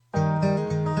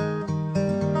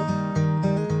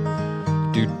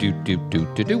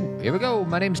Here we go.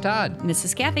 My name's Todd. And this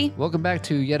is Cathy. Welcome back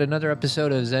to yet another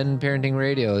episode of Zen Parenting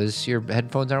Radio. Is your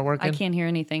headphones aren't working? I can't hear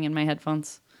anything in my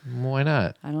headphones. Why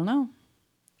not? I don't know.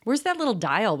 Where's that little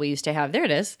dial we used to have? There it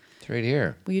is. It's right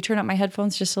here. Will you turn up my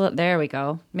headphones just a little? There we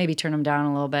go. Maybe turn them down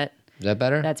a little bit. Is that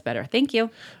better? That's better. Thank you.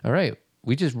 All right.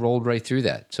 We just rolled right through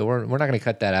that. So we're not going to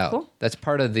cut that out. Cool. That's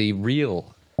part of the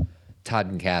real Todd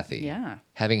and Cathy. Yeah.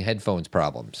 Having headphones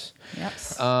problems.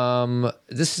 Yes.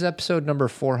 This is episode number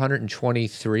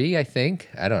 423, I think.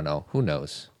 I don't know. Who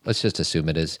knows? Let's just assume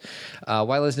it is.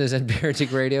 Why listen to Zen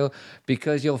Parenting Radio?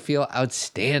 Because you'll feel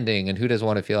outstanding. And who doesn't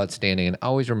want to feel outstanding? And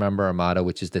always remember our motto,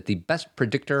 which is that the best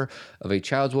predictor of a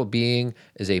child's well-being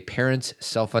is a parent's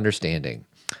self-understanding.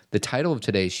 The title of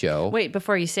today's show... Wait,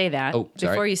 before you say that, sorry.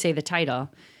 before you say the title,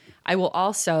 I will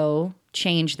also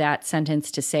change that sentence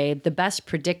to say the best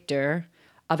predictor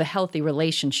of a healthy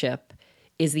relationship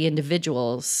is the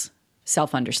individual's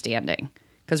self-understanding.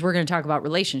 Because we're going to talk about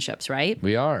relationships, right?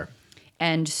 We are.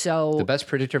 And so... The best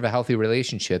predictor of a healthy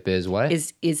relationship is what?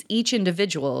 Is each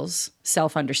individual's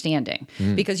self-understanding.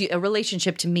 Because a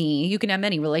relationship to me, you can have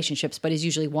many relationships, but is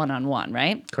usually one-on-one,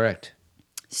 right? Correct.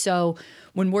 So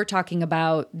when we're talking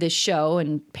about this show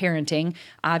and parenting,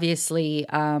 obviously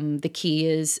the key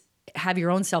is have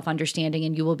your own self-understanding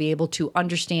and you will be able to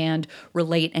understand,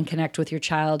 relate, and connect with your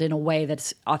child in a way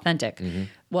that's authentic. Mm-hmm.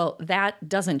 Well, that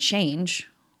doesn't change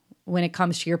when it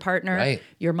comes to your partner, right.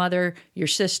 Your mother, your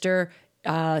sister,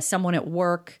 someone at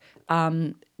work.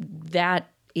 That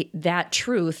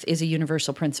truth is a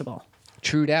universal principle.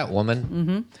 True that,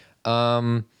 woman.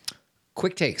 Mm-hmm.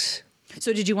 Quick takes.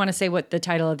 So did you want to say what the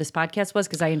title of this podcast was?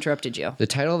 Because I interrupted you. The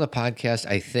title of the podcast,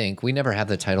 I think, we never have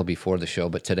the title before the show,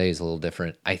 but today is a little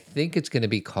different. I think it's going to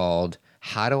be called,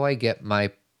 How Do I Get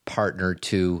My Partner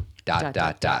to ...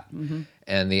 Mm-hmm.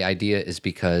 And the idea is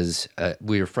because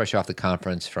we were fresh off the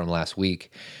conference from last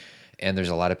week, and there's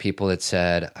a lot of people that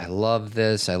said, I love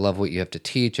this. I love what you have to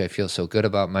teach. I feel so good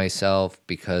about myself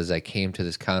because I came to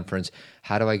this conference.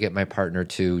 How do I get my partner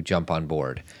to jump on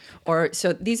board?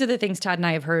 So these are the things Todd and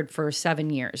I have heard for 7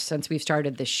 years since we've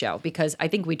started this show, because I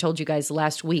think we told you guys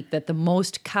last week that the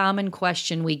most common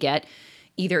question we get,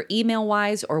 either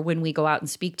email-wise or when we go out and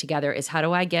speak together, is how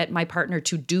do I get my partner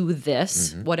to do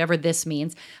this, whatever this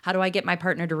means? How do I get my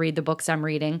partner to read the books I'm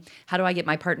reading? How do I get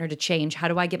my partner to change? How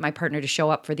do I get my partner to show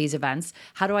up for these events?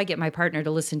 How do I get my partner to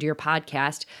listen to your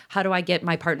podcast? How do I get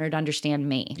my partner to understand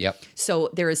me? Yep. So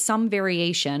there is some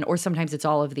variation, or sometimes it's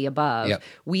all of the above. Yep.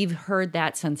 We've heard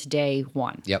that since day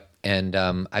one. Yep. And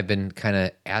I've been kind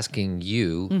of asking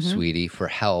you, sweetie, for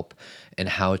help in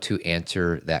how to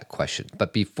answer that question.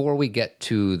 But before we get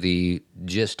to the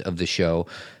gist of the show,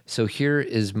 so here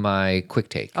is my quick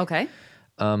take. Okay.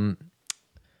 I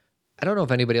don't know if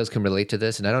anybody else can relate to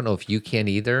this, and I don't know if you can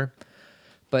either.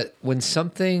 But when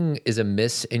something is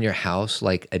amiss in your house,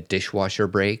 like a dishwasher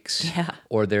breaks,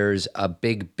 or there's a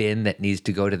big bin that needs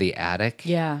to go to the attic,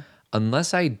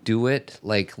 unless I do it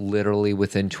like literally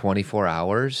within 24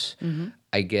 hours,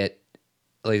 I get,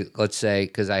 like, let's say,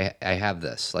 because I have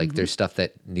this, like there's stuff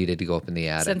that needed to go up in the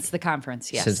attic. Since the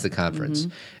conference, yes. Since the conference.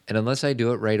 And unless I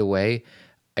do it right away,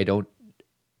 I don't,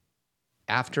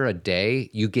 after a day,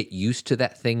 you get used to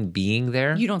that thing being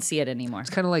there. You don't see it anymore. It's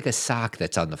kind of like a sock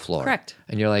that's on the floor. Correct.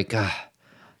 And you're like, I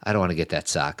don't want to get that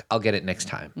sock. I'll get it next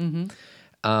time.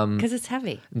 Because it's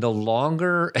heavy. The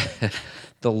longer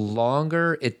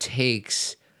it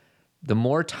takes, the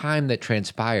more time that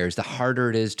transpires, the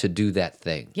harder it is to do that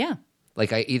thing. Yeah.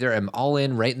 Like I either am all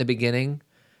in right in the beginning,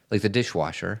 like the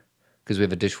dishwasher, because we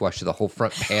have a dishwasher, the whole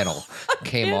front panel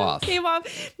came off.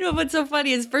 No, what's so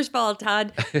funny is, first of all,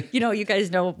 Todd, you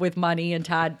guys know with money, and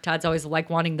Todd's always like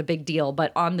wanting the big deal.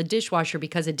 But on the dishwasher,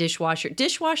 because a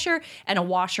dishwasher and a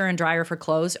washer and dryer for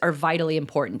clothes are vitally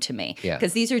important to me. Yeah.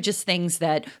 Because these are just things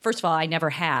that, first of all, I never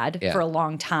had for a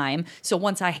long time. So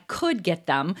once I could get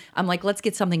them, I'm like, let's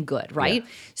get something good, right? Yeah.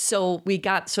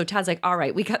 So Todd's like, all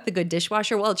right, we got the good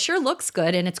dishwasher. Well, it sure looks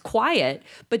good and it's quiet.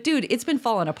 But dude, it's been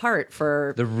falling apart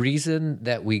for... The reason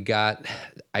that we got,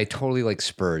 I totally like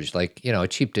spurged. Like, a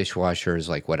cheap dishwasher is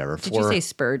like whatever. Did you say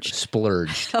spurged?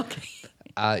 Splurged. Okay.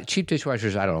 Cheap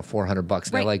dishwashers, I don't know, $400.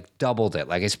 Right. They like doubled it.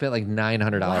 Like I spent like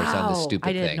 $900 on this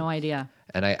stupid thing. I had no idea.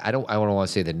 And I don't want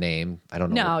to say the name. I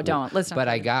don't know. No, don't. Let's not. But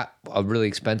I got a really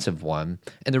expensive one.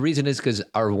 And the reason is because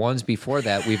our ones before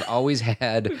that, we've always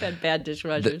had... We've had bad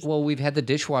dishwashers. We've had the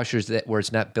dishwashers where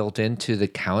it's not built into the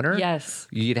counter. Yes.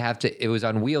 You'd have to... It was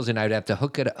on wheels, and I'd have to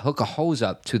hook a hose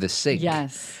up to the sink.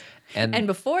 Yes. And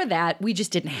before that, we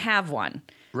just didn't have one.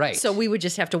 Right. So we would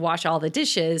just have to wash all the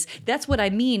dishes. That's what I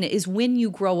mean is when you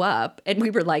grow up, and we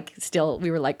were like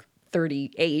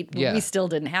 38, Yeah. we still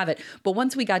didn't have it. But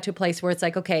once we got to a place where it's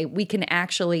like, okay, we can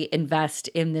actually invest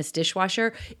in this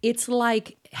dishwasher, it's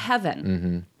like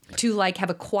heaven. To like have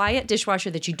a quiet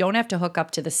dishwasher that you don't have to hook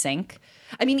up to the sink.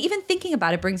 I mean, even thinking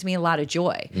about it brings me a lot of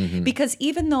joy because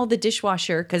even though the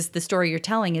dishwasher, because the story you're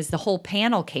telling is the whole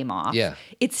panel came off, Yeah.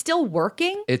 it's still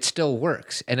working. It still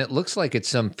works. And it looks like it's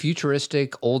some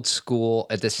futuristic, old school,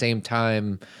 at the same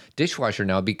time dishwasher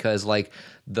now because like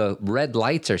the red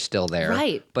lights are still there.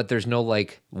 Right. But there's no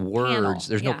like words. Panel.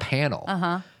 There's no Yeah. panel.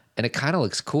 And it kind of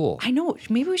looks cool. I know.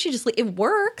 Maybe we should just, it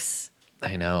works.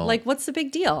 I know. Like, what's the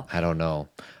big deal? I don't know.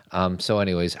 So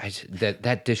anyways,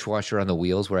 that dishwasher on the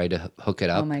wheels where I had to hook it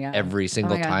up my God. every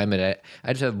single God. time, and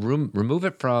I just have remove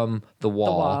it from the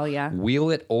wall, yeah.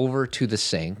 wheel it over to the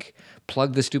sink,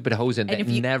 plug the stupid hose in that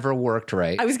never worked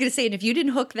right. I was going to say, and if you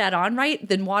didn't hook that on right,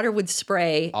 then water would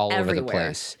spray all everywhere. over the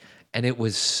place. And it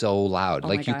was so loud.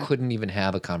 Like you God. couldn't even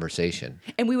have a conversation.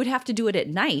 And we would have to do it at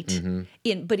night.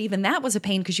 But even that was a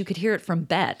pain because you could hear it from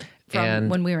bed, from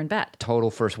when we were in bed. Total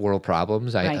first world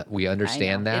problems. Right. We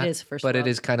understand I know. that. It is first but world. it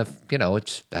is kind of,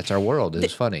 that's our world.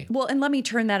 It's funny. Well, and let me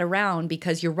turn that around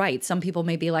because you're right. Some people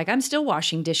may be like, I'm still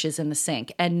washing dishes in the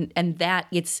sink. And that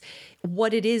it's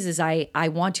what it is I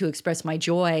want to express my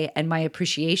joy and my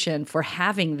appreciation for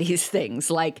having these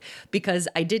things, like, because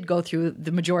I did go through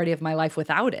the majority of my life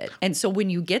without it. And so when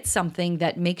you get something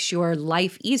that makes your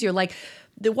life easier, like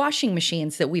the washing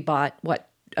machines that we bought,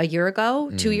 a year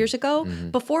ago, 2 years ago.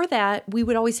 Before that, we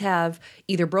would always have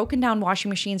either broken down washing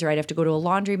machines or I'd have to go to a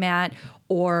laundromat,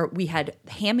 or we had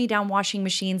hand-me-down washing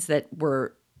machines that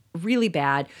were really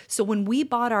bad. So when we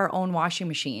bought our own washing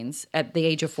machines at the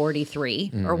age of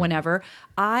 43 or whenever,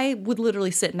 I would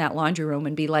literally sit in that laundry room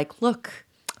and be like, look,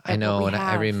 I know. And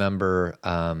I have. remember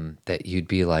that you'd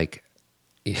be like,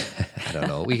 I don't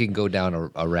know, we can go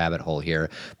down a rabbit hole here,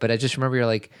 but I just remember you're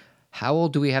like, how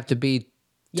old do we have to be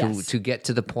to get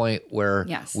to the point where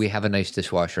we have a nice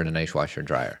dishwasher and a nice washer and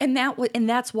dryer? And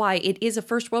that's why it is a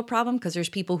first world problem, because there's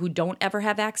people who don't ever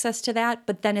have access to that.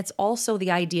 But then it's also the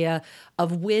idea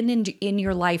of when in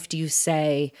your life do you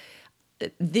say,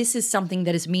 this is something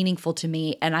that is meaningful to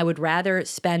me, and I would rather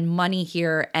spend money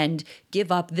here and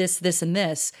give up this, this, and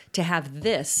this to have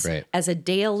this as a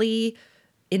daily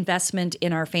investment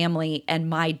in our family and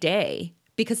my day.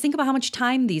 Because think about how much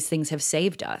time these things have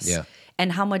saved us. Yeah.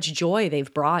 And how much joy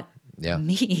they've brought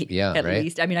me, at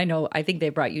least. I mean, I think they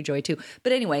brought you joy too.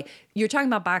 But anyway, you're talking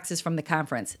about boxes from the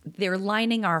conference. They're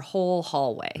lining our whole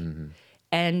hallway.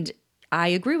 And I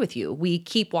agree with you. We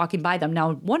keep walking by them.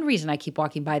 Now, one reason I keep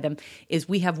walking by them is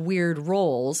we have weird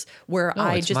roles where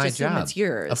I it's just my assume job. it's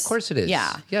yours. Of course it is.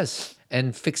 Yeah. Yes.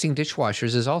 And fixing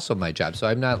dishwashers is also my job. So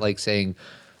I'm not like saying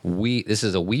this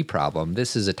is a we problem.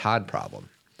 This is a Todd problem.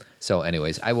 So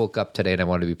anyways, I woke up today and I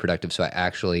wanted to be productive. So I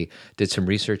actually did some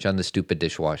research on the stupid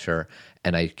dishwasher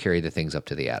and I carried the things up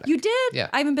to the attic. You did? Yeah.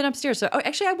 I haven't been upstairs. So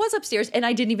actually, I was upstairs and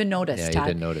I didn't even notice, Yeah, Todd.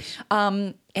 you didn't notice.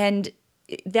 And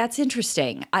that's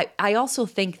interesting. I also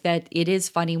think that it is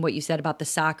funny what you said about the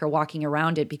sock or walking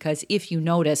around it, because if you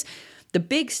notice, the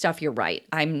big stuff, you're right.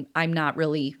 I'm not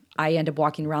really, I end up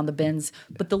walking around the bins,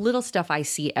 but the little stuff I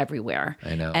see everywhere.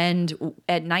 I know. And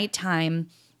at nighttime,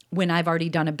 when I've already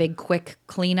done a big quick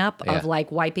cleanup of like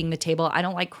wiping the table, I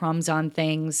don't like crumbs on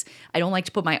things. I don't like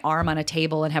to put my arm on a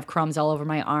table and have crumbs all over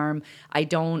my arm. I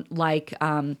don't like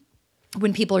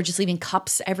when people are just leaving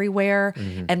cups everywhere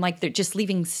and like they're just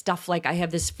leaving stuff. Like I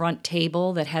have this front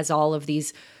table that has all of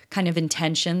these kind of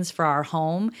intentions for our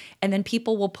home, and then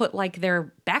people will put like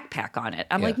their backpack on it.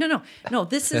 I'm like, no,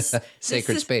 this is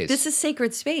Sacred space. This is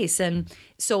sacred space. And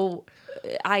so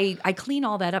I clean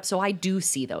all that up, so I do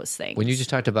see those things. When you just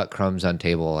talked about crumbs on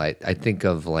table, I think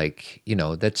of like,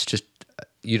 that's just,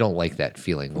 you don't like that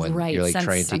feeling when you're like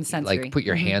trying to like put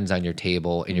your hands on your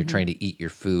table and you're trying to eat your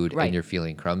food and you're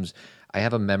feeling crumbs. I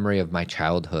have a memory of my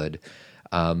childhood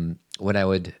when I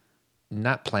would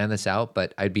not plan this out,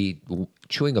 but I'd be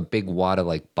chewing a big wad of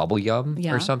like bubble gum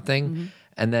or something.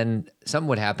 And then something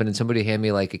would happen and somebody would hand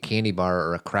me like a candy bar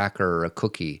or a cracker or a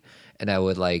cookie. And I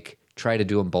would like try to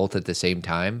do them both at the same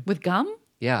time. With gum?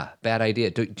 Yeah, bad idea.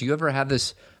 Do you ever have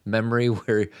this memory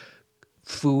where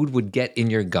food would get in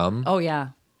your gum? Oh, yeah.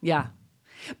 Yeah.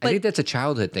 I think that's a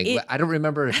childhood thing. I don't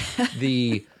remember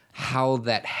how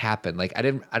that happened. Like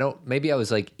maybe I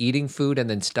was like eating food and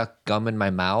then stuck gum in my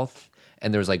mouth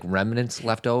and there was like remnants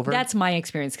left over. That's my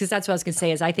experience, because that's what I was going to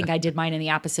say is I think I did mine in the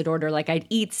opposite order. Like I'd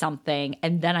eat something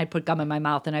and then I'd put gum in my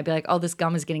mouth and I'd be like, oh, this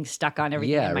gum is getting stuck on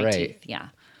everything in my teeth. Yeah.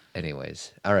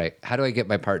 Anyways, all right. How do I get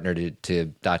my partner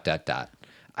to ...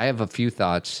 I have a few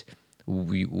thoughts. I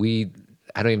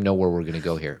don't even know where we're going to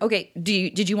go here. Okay.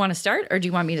 Did you want to start or do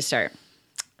you want me to start?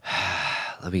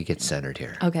 let me get centered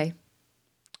here. Okay.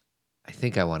 I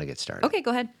think I want to get started. Okay,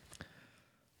 go ahead.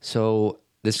 So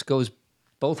this goes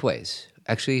both ways.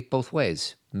 Actually, both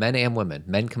ways. Men and women.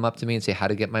 Men come up to me and say, how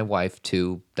to get my wife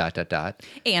to ...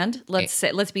 And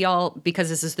let's be all, because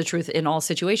this is the truth in all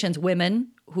situations, women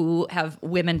who have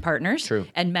women partners. True.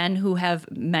 And men who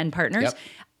have men partners.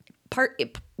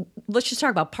 Yep. Let's just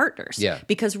talk about partners. Yeah.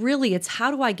 Because really it's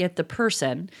how do I get the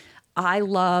person I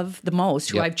love the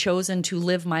most, who Yep. I've chosen to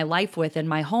live my life with and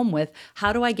my home with,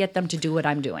 how do I get them to do what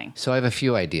I'm doing? So I have a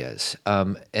few ideas.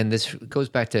 And this goes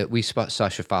back to, we saw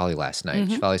Shefali last night.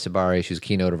 Shefali Sabari, she was a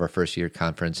keynote of our first year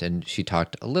conference, and she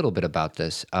talked a little bit about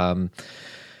this.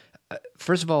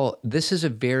 First of all, this is a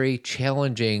very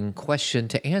challenging question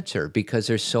to answer because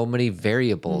there's so many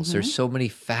variables, there's so many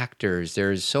factors,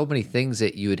 there's so many things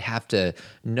that you would have to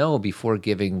know before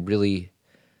giving really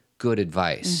good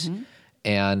advice.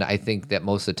 And I think that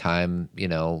most of the time,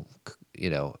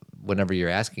 whenever you're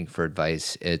asking for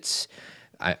advice,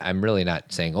 I'm really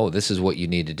not saying, oh, this is what you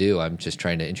need to do. I'm just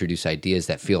trying to introduce ideas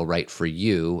that feel right for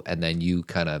you, and then you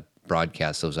kind of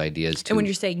broadcast those ideas to. And when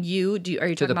you're saying you, are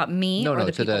you talking about me or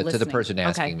the people listening? To the person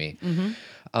asking me.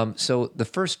 So the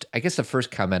first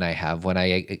comment I have when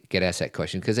I get asked that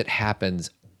question, because it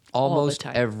happens almost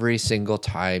every single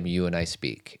time you and I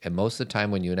speak. And most of the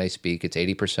time when you and I speak, it's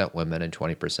 80% women and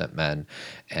 20% men.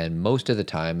 And most of the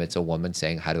time it's a woman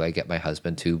saying, how do I get my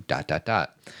husband to ...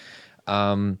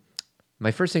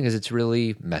 My first thing is it's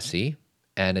really messy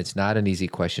and it's not an easy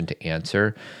question to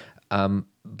answer.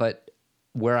 But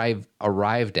where I've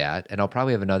arrived at, and I'll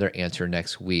probably have another answer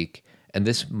next week, and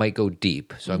this might go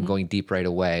deep, so I'm going deep right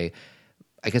away.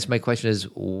 I guess my question is,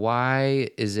 why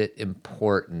is it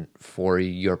important for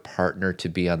your partner to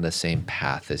be on the same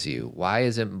path as you? Why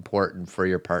is it important for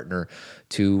your partner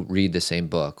to read the same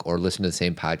book or listen to the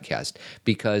same podcast?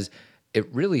 Because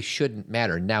it really shouldn't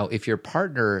matter. Now, if your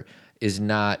partner is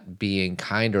not being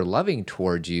kind or loving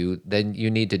towards you, then you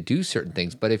need to do certain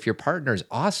things. But if your partner is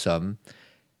awesome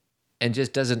and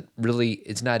just doesn't really,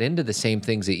 it's not into the same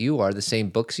things that you are, the same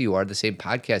books you are, the same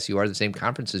podcasts you are, the same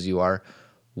conferences you are,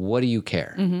 what do you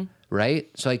care? Right?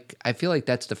 So I feel like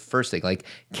that's the first thing. Like,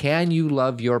 can you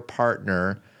love your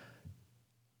partner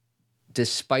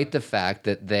despite the fact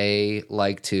that they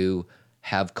like to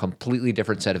have completely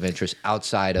different set of interests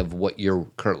outside of what you're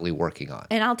currently working on?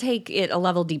 And I'll take it a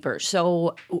level deeper.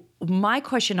 So my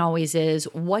question always is,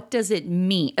 what does it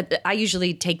mean? I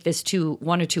usually take this to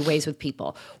one or two ways with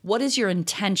people. What is your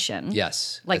intention?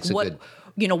 Yes. Like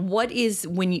what is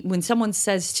when someone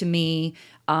says to me,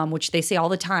 which they say all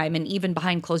the time, and even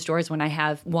behind closed doors when I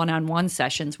have one-on-one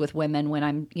sessions with women, when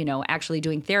I'm, actually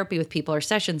doing therapy with people or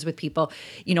sessions with people,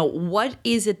 what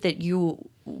is it that you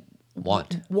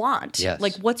want? Yes.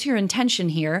 Like, what's your intention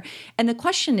here? And the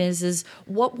question is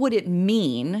what would it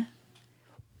mean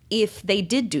if they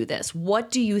did do this?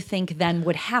 What do you think then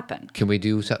would happen? Can we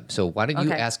do something? So why don't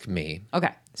you ask me?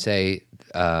 Okay. Say,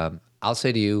 I'll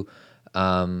say to you,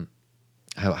 how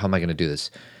am I going to do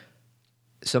this?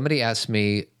 Somebody asked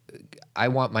me, I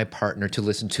want my partner to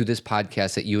listen to this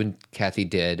podcast that you and Cathy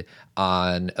did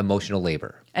on emotional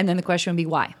labor. And then the question would be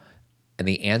why? And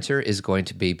the answer is going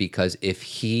to be because if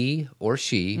he or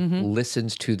she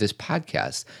listens to this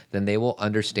podcast, then they will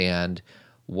understand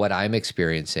what I'm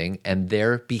experiencing and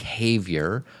their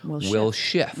behavior will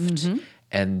shift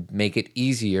and make it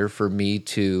easier for me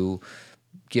to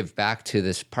give back to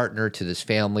this partner, to this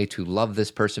family, to love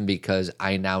this person because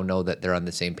I now know that they're on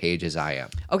the same page as I am.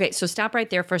 Okay, so stop right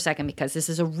there for a second because this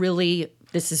is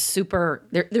super,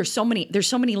 there's so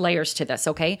many layers to this,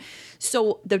 okay?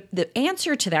 So the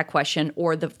answer to that question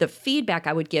or the feedback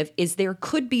I would give is there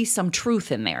could be some truth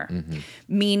in there,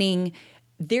 meaning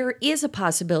there is a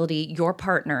possibility your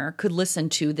partner could listen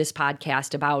to this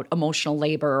podcast about emotional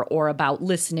labor or about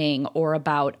listening or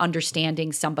about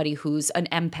understanding somebody who's an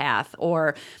empath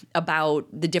or about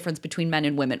the difference between men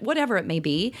and women, whatever it may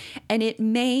be. And it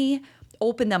may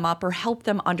open them up or help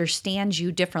them understand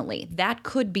you differently. That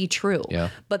could be true. Yeah.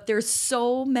 But there's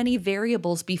so many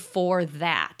variables before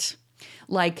that.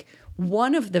 Like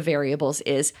one of the variables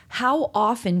is how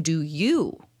often do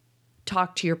you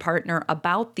talk to your partner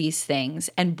about these things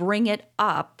and bring it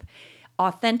up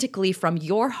authentically from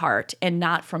your heart and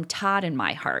not from Todd and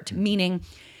my heart. Meaning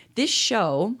this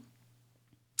show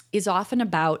is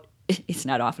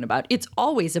it's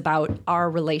always about our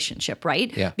relationship,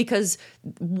 right? Yeah. Because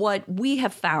what we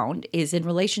have found is in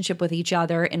relationship with each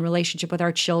other, in relationship with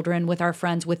our children, with our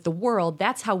friends, with the world,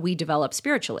 that's how we develop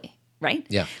spiritually, right?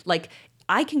 Yeah. Like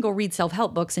I can go read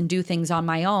self-help books and do things on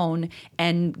my own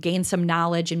and gain some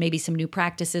knowledge and maybe some new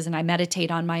practices, and I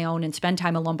meditate on my own and spend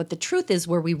time alone. But the truth is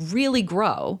where we really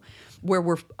grow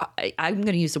where I'm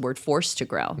going to use the word forced to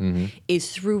grow,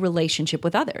 is through relationship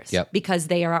with others, because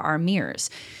they are our mirrors.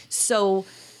 So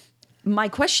my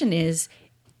question is,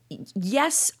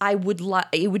 yes,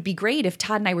 it would be great if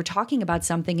Todd and I were talking about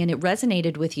something and it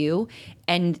resonated with you,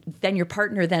 and then your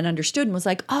partner then understood and was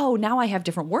like, oh, now I have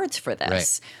different words for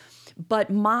this. Right. But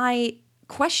my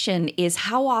question is,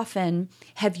 how often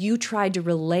have you tried to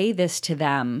relay this to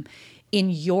them in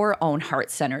your own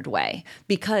heart-centered way?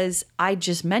 Because I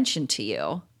just mentioned to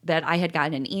you that I had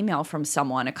gotten an email from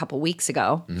someone a couple weeks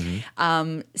ago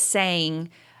saying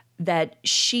that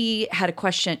she had a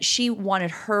question. She wanted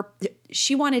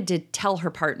to tell her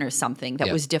partner something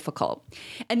that was difficult.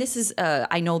 And this is,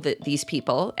 I know that these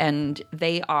people, and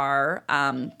they are,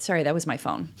 sorry, that was my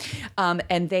phone.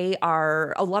 And they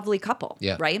are a lovely couple,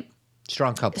 right?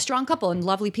 Strong couple And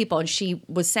lovely people. And she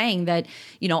was saying that,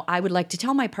 I would like to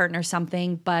tell my partner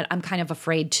something, but I'm kind of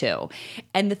afraid to.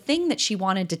 And the thing that she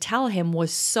wanted to tell him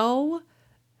was so,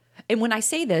 and when I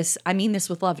say this, I mean this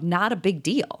with love, not a big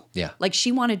deal. Yeah. Like,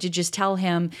 she wanted to just tell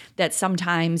him that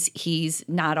sometimes he's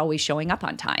not always showing up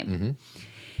on time.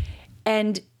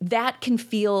 And that can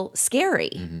feel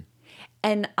scary.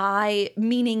 And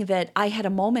meaning that I had a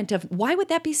moment of, why would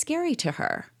that be scary to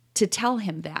her to tell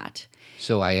him that?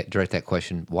 So I direct that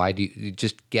question. Why do you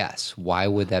just guess? Why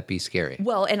would that be scary?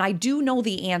 Well, and I do know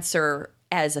the answer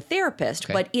as a therapist,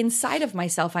 but inside of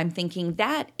myself, I'm thinking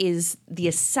that is the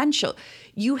essential.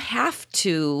 You have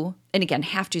to, and again,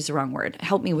 have to is the wrong word.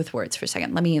 Help me with words for a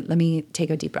second. Let me take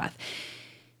a deep breath.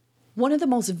 One of the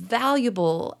most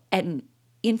valuable and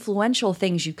influential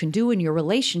things you can do in your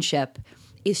relationship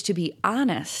is to be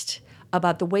honest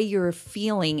about the way you're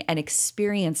feeling and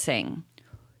experiencing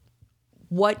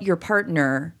what your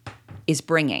partner is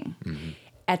bringing.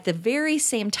 At the very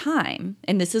same time,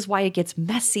 and this is why it gets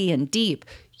messy and deep,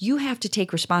 you have to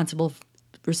take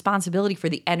responsibility for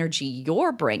the energy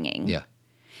you're bringing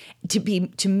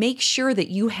to make sure that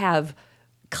you have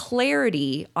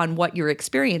clarity on what you're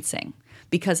experiencing.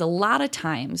 Because a lot of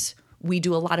times we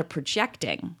do a lot of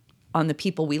projecting on the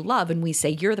people we love, and we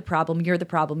say, you're the problem, you're the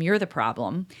problem, you're the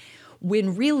problem,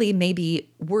 when really maybe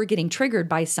we're getting triggered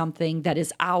by something that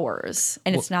is ours,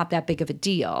 and it's not that big of a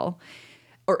deal.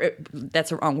 Or that's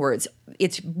the wrong words.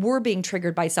 We're being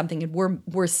triggered by something, and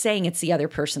we're saying it's the other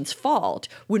person's fault,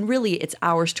 when really it's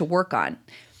ours to work on.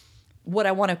 What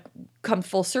I want to come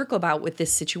full circle about with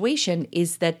this situation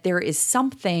is that there is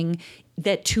something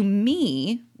that, to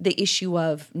me, the issue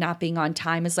of not being on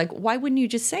time is like, why wouldn't you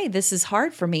just say, this is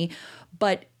hard for me?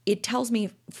 But it tells me,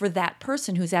 for that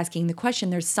person who's asking the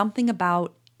question, there's something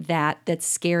about that's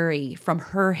scary from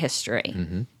her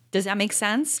history. Does that make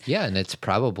sense? Yeah, and it's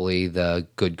probably the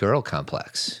good girl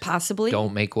complex. Possibly.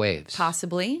 Don't make waves.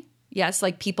 Possibly. Yes,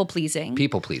 like people pleasing.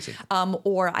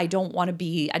 Or I don't want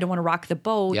to rock the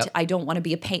boat. I don't want to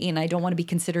be a pain. I don't want to be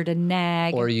considered a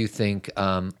nag. Or you think,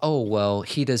 oh, well,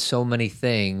 he does so many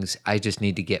things, I just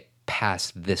need to get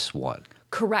past this one.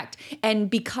 Correct. And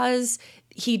because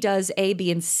he does A, B,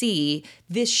 and C,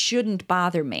 this shouldn't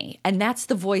bother me. And that's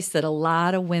the voice that a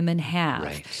lot of women have.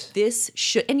 Right. This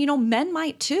should, and men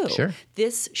might too. Sure.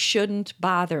 This shouldn't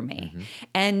bother me.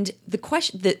 And the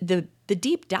question, the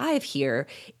deep dive here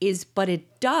is, but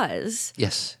it does.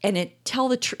 Yes. And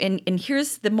and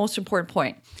here's the most important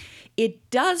point. It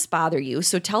does bother you,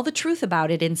 so tell the truth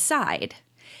about it inside.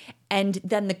 And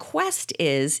then the quest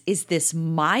is this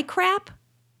my crap?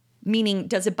 Meaning,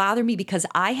 does it bother me because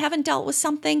I haven't dealt with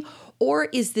something? Or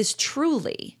is this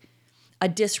truly a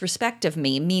disrespect of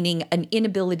me, meaning an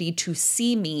inability to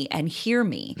see me and hear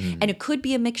me? And it could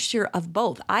be a mixture of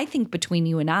both. I think between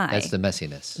you and I. That's the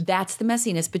messiness. That's the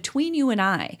messiness. Between you and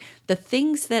I, the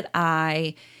things that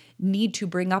I need to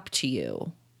bring up to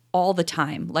you all the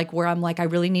time, like where I'm like, I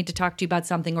really need to talk to you about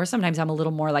something, or sometimes I'm a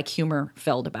little more like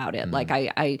humor-filled about it. Like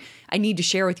I need to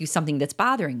share with you something that's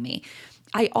bothering me.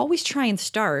 I always try and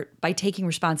start by taking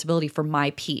responsibility for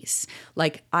my piece.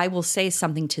 Like, I will say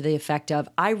something to the effect of,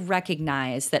 I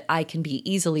recognize that I can be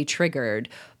easily triggered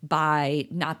by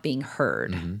not being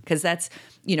heard. Because that's,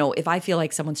 if I feel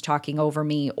like someone's talking over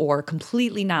me or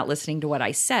completely not listening to what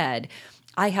I said,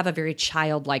 I have a very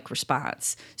childlike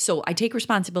response. So I take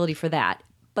responsibility for that.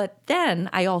 But then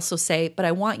I also say, but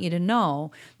I want you to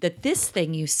know that this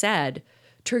thing you said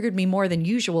triggered me more than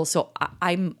usual. So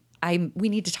we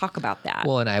need to talk about that.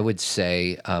 Well, and I would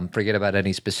say, forget about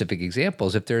any specific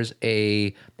examples. If there's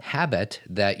a habit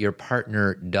that your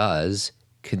partner does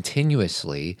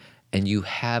continuously and you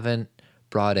haven't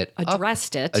brought it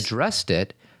addressed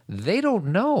it, they don't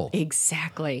know.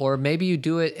 Exactly. Or maybe you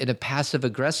do it in a passive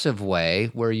aggressive way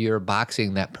where you're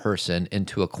boxing that person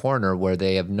into a corner where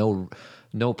they have no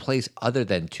no place other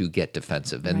than to get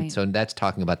defensive. And Right. so that's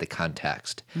talking about the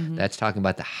context. That's talking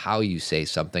about the how you say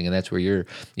something. And that's where you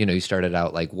started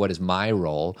out like, what is my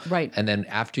role? Right. And then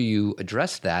after you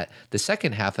address that, the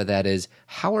second half of that is,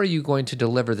 how are you going to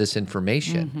deliver this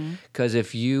information? Because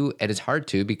and it's hard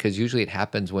to, because usually it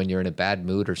happens when you're in a bad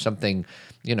mood or something,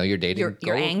 you're dating.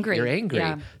 You're angry. You're angry.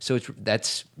 Yeah. So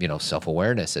that's,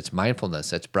 self-awareness, it's mindfulness,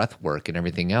 that's breath work and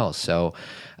everything else. So,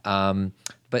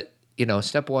 but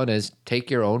step one is take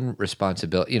your own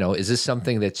responsibility. Is this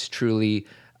something that's truly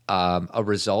a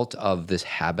result of this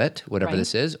habit, whatever Right.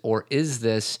 this is, or is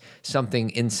this something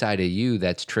inside of you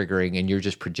that's triggering and you're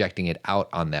just projecting it out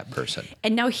on that person?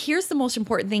 And now here's the most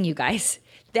important thing, you guys.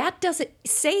 That doesn't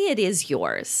say it is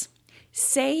yours.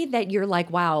 Say that you're like,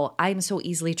 wow, I'm so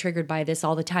easily triggered by this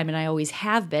all the time and I always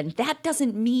have been. That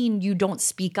doesn't mean you don't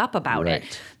speak up about Right.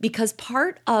 it. Because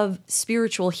part of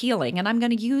spiritual healing, and I'm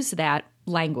going to use that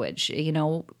language,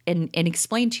 and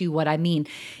explain to you what I mean,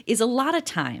 is a lot of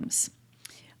times,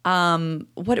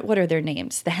 what are their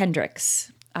names? The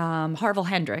Hendricks, Harville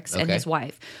Hendricks and Okay. his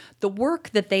wife. The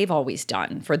work that they've always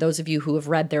done, for those of you who have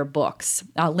read their books,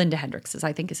 Linda Hendricks,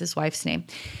 I think is his wife's name,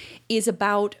 is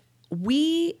about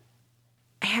we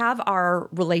have our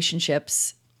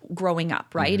relationships growing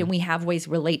up, right? And we have ways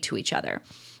to relate to each other.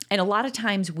 And a lot of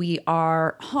times we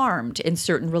are harmed in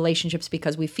certain relationships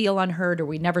because we feel unheard or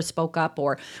we never spoke up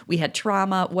or we had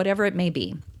trauma, whatever it may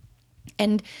be.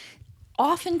 And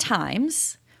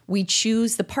oftentimes we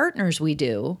choose the partners we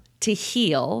do to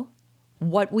heal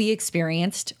what we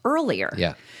experienced earlier.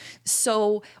 Yeah.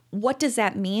 So what does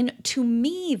that mean? To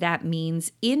me, that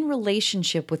means in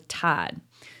relationship with Todd,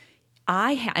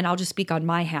 and I'll just speak on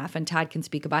my half and Todd can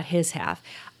speak about his half.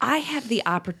 I have the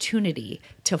opportunity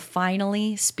to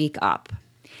finally speak up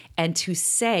and to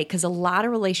say, because a lot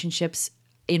of relationships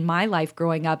in my life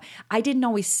growing up, I didn't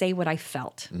always say what I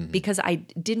felt because I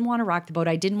didn't want to rock the boat.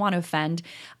 I didn't want to offend.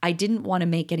 I didn't want to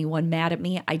make anyone mad at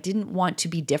me. I didn't want to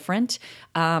be different.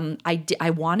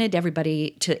 I wanted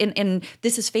everybody to, and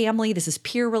this is family, this is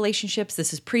peer relationships,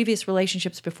 this is previous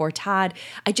relationships before Todd.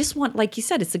 I just want, like you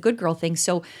said, it's a good girl thing.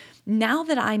 So now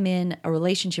that I'm in a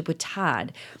relationship with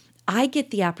Todd, I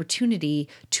get the opportunity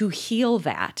to heal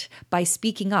that by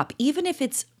speaking up, even if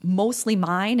it's mostly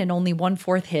mine and only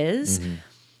 1/4 his.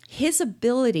 His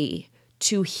ability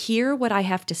to hear what I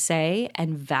have to say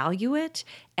and value it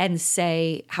and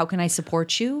say, how can I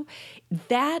support you?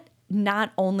 That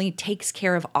not only takes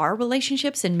care of our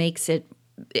relationships and makes it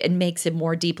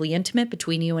more deeply intimate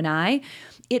between you and I,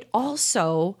 it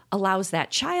also allows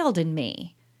that child in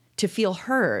me to feel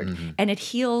heard, and it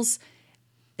heals.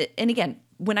 And again,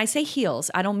 when I say heals,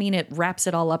 I don't mean it wraps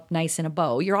it all up nice in a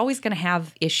bow. You're always going to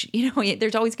have issues.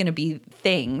 There's always going to be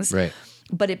things. Right.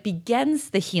 But it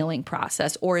begins the healing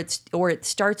process, or it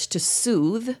starts to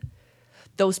soothe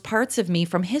those parts of me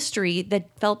from history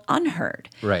that felt unheard.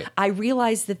 Right. I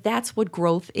realize that that's what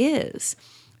growth is.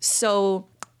 So,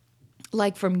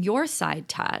 like from your side,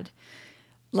 Todd,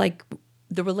 like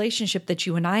the relationship that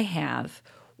you and I have,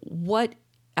 what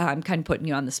I'm kind of putting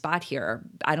you on the spot here.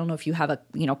 I don't know if you have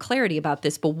clarity about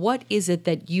this, but what is it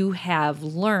that you have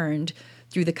learned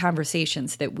through the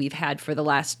conversations that we've had for the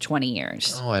last 20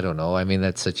 years? Oh, I don't know. I mean,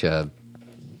 that's such a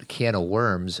can of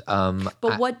worms.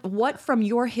 But what from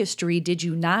your history did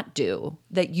you not do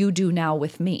that you do now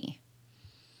with me?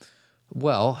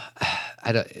 Well,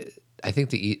 I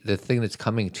think the thing that's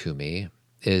coming to me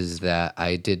is that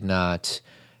I did not,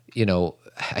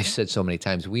 I said so many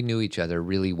times, we knew each other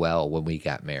really well when we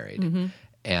got married.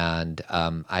 And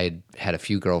I had a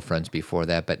few girlfriends before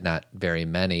that, but not very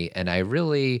many. And I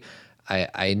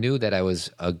knew that I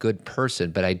was a good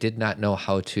person, but I did not know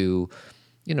how to,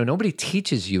 nobody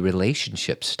teaches you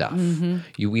relationship stuff.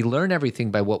 We learn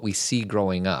everything by what we see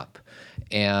growing up.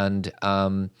 And,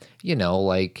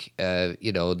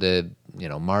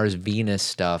 the Mars, Venus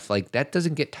stuff, like that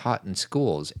doesn't get taught in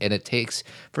schools. And it takes,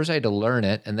 first I had to learn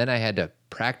it, and then I had to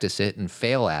practice it and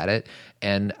fail at it.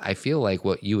 And I feel like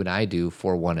what you and I do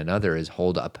for one another is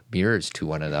hold up mirrors to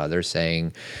one another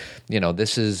saying,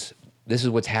 this is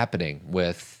what's happening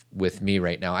with me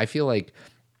right now. I feel like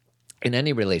in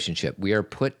any relationship, we are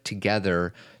put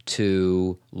together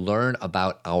to learn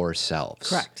about ourselves.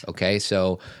 Correct. Okay.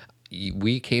 So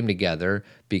we came together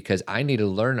because I need to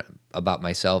learn about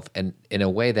myself and in a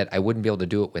way that I wouldn't be able to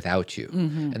do it without you.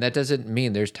 And that doesn't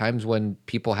mean there's times when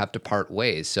people have to part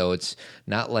ways. So it's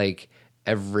not like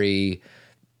every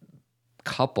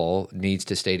couple needs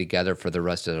to stay together for the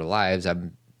rest of their lives.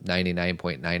 I'm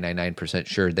 99.999%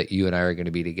 sure that you and I are going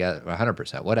to be together,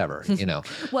 100%, whatever,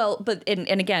 Well, but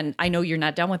and again, I know you're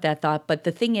not done with that thought, but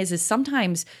the thing is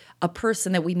sometimes a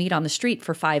person that we meet on the street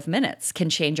for 5 minutes can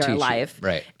change our life,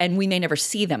 right? And we may never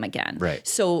see them again, right?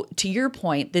 So to your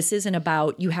point, this isn't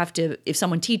about you have to. If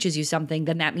someone teaches you something,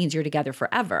 then that means you're together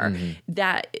forever.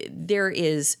 That there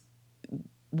is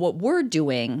what we're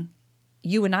doing.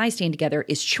 You and I staying together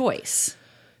is choice.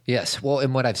 Yes. Well,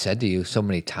 and what I've said to you so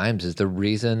many times is the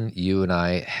reason you and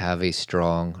I have a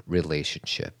strong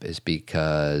relationship is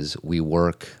because we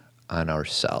work on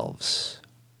ourselves.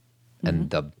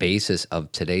 And the basis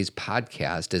of today's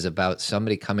podcast is about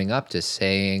somebody coming up to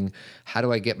saying, how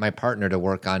do I get my partner to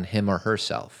work on him or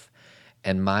herself?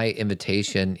 And my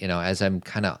invitation, as I'm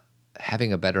kind of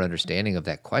having a better understanding of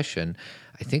that question,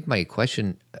 I think my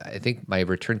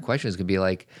return question is going to be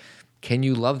like, can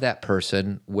you love that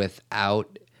person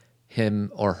without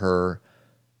him or her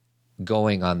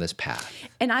going on this path?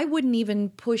 And I wouldn't even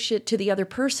push it to the other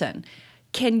person.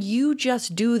 Can you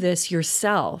just do this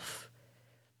yourself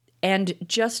and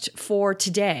just for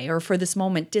today or for this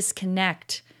moment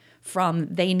disconnect from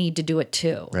they need to do it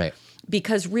too? Right.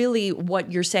 Because really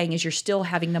what you're saying is you're still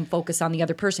having them focus on the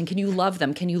other person. Can you love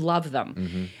them? Can you love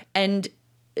them? And,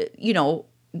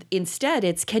 instead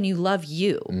it's can you love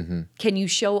you? Can you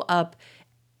show up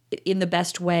in the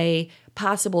best way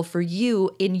possible for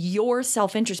you in your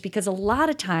self-interest? Because a lot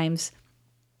of times,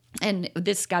 and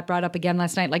this got brought up again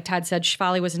last night, like Todd said,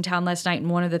 Shefali was in town last night, and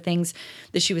one of the things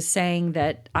that she was saying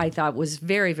that I thought was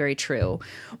very, very true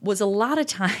was a lot of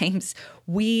times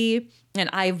and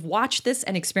I've watched this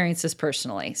and experienced this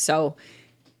personally. So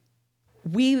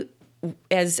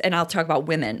and I'll talk about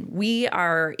women, we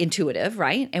are intuitive,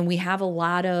 right? And we have a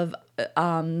lot of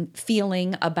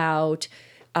feeling about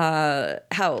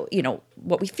how,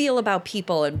 what we feel about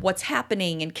people and what's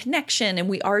happening and connection. And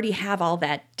we already have all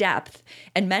that depth,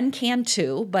 and men can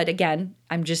too. But again,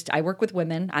 I work with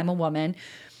women. I'm a woman.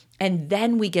 And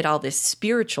then we get all this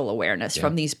spiritual awareness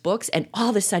from these books, and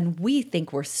all of a sudden we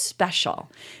think we're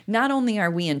special. Not only are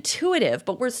we intuitive,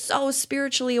 but we're so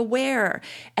spiritually aware.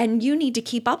 And you need to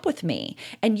keep up with me.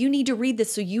 And you need to read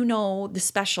this so you know the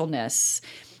specialness.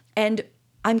 And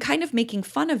I'm kind of making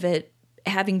fun of it,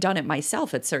 having done it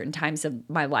myself at certain times of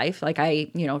my life. Like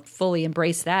I, fully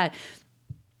embrace that.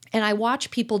 And I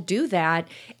watch people do that,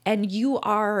 and you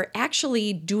are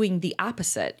actually doing the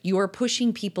opposite. You are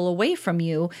pushing people away from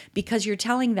you because you're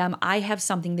telling them, I have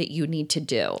something that you need to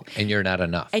do. And you're not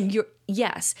enough. And you're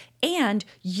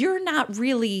not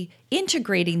really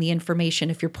integrating the information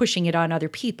if you're pushing it on other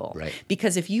people. Right.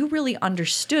 Because if you really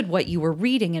understood what you were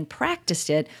reading and practiced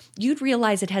it, you'd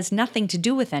realize it has nothing to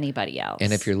do with anybody else.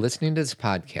 And if you're listening to this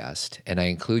podcast, and I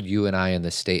include you and I in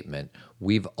the statement,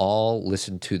 we've all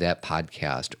listened to that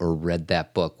podcast or read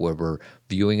that book where we're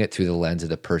viewing it through the lens of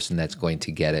the person that's going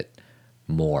to get it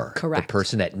more. Correct. The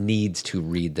person that needs to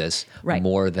read this right.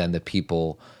 more than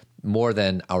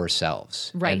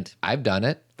ourselves. Right. And I've done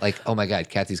it. Like, oh my God,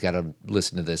 Cathy's got to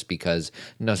listen to this because,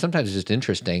 sometimes it's just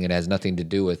interesting and has nothing to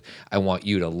do with, I want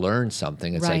you to learn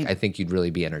something. It's right. like, I think you'd really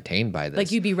be entertained by this.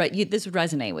 Like you'd be right. This would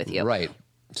resonate with you. Right.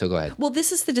 So go ahead. Well,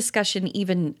 this is the discussion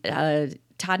even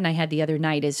Todd and I had the other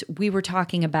night is we were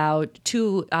talking about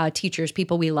two teachers,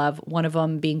 people we love, one of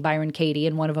them being Byron Katie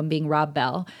and one of them being Rob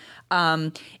Bell.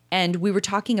 And we were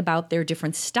talking about their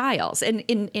different styles.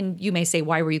 And you may say,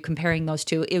 why were you comparing those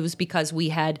two? It was because we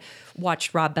had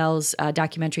watched Rob Bell's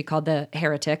documentary called The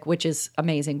Heretic, which is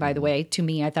amazing, by the way. To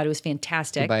me, I thought it was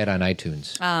fantastic. You buy it on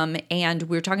iTunes. And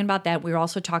we were talking about that. We were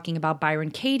also talking about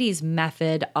Byron Katie's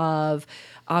method of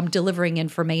delivering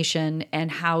information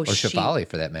and how or Shefali,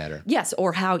 for that matter. Yes,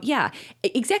 or how, yeah,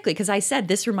 exactly. Because I said,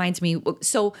 this reminds me,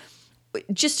 so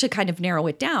just to kind of narrow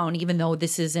it down, even though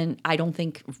this isn't, I don't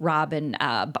think Rob and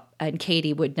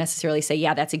Katie would necessarily say,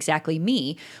 yeah, that's exactly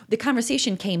me. The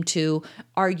conversation came to,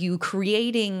 are you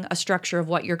creating a structure of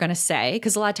what you're going to say?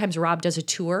 Because a lot of times Rob does a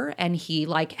tour and he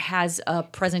has a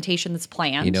presentation that's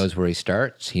planned. He knows where he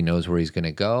starts. He knows where he's going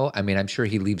to go. I mean, I'm sure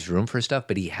he leaves room for stuff,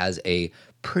 but he has a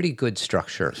pretty good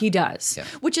structure. He does, yeah.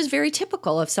 Which is very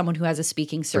typical of someone who has a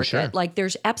speaking circuit. Sure. Like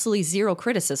there's absolutely zero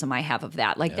criticism I have of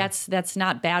that. Like that's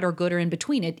not bad or good or in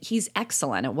between it. He's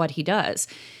excellent at what he does.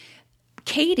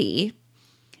 Katie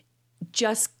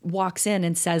just walks in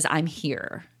and says, I'm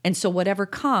here. And so whatever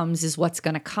comes is what's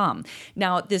going to come.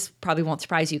 Now, this probably won't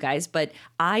surprise you guys, but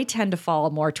I tend to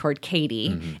fall more toward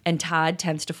Katie and Todd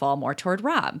tends to fall more toward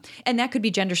Rob. And that could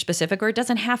be gender specific or it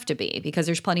doesn't have to be because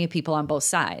there's plenty of people on both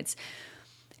sides.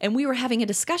 And we were having a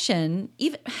discussion.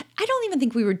 I don't even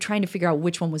think we were trying to figure out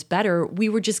which one was better. We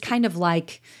were just kind of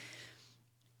like,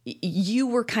 you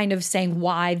were kind of saying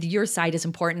why your side is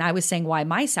important. I was saying why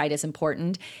my side is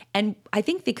important. And I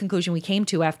think the conclusion we came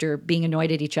to after being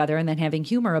annoyed at each other and then having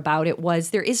humor about it was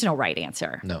there is no right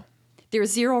answer. No.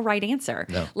 There's zero right answer.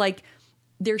 No. Like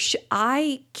the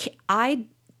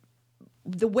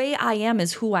way I am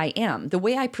is who I am. The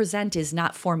way I present is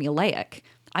not formulaic.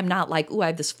 I'm not like, I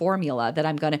have this formula that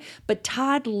I'm going to, but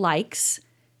Todd likes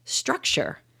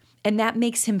structure. And that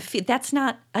makes him feel, that's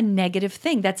not a negative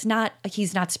thing.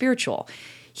 He's not spiritual.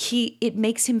 It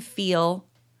makes him feel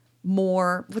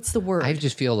more, what's the word? I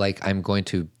just feel like I'm going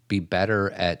to be better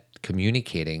at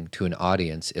communicating to an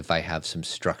audience if I have some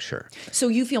structure. So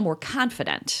you feel more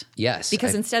confident. Yes.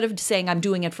 Because instead of saying I'm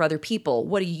doing it for other people,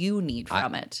 what do you need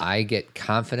from it? I get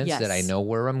confidence that I know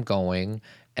where I'm going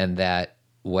and that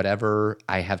whatever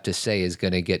I have to say is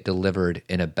going to get delivered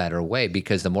in a better way,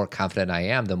 because the more confident I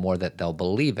am, the more that they'll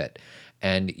believe it.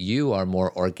 And you are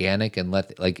more organic and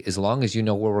as long as you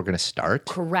know where we're going to start.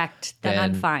 Correct. Then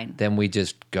I'm fine. Then we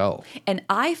just go. And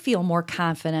I feel more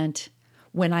confident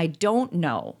when I don't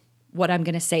know what I'm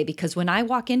going to say, because when I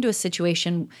walk into a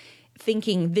situation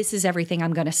thinking this is everything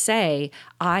I'm going to say,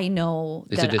 I know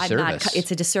that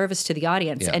it's a disservice to the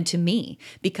audience and to me,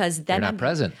 because then I'm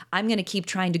present. I'm going to keep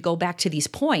trying to go back to these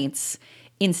points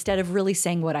instead of really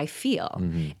saying what I feel.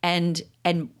 And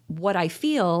what I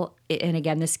feel, and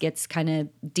again, this gets kind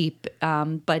of deep,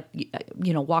 but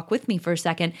walk with me for a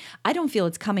second. I don't feel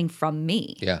it's coming from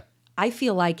me. Yeah. I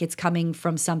feel like it's coming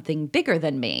from something bigger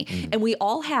than me. And we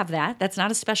all have that. That's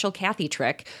not a special Cathy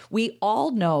trick. We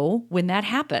all know when that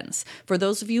happens. For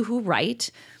those of you who write,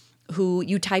 who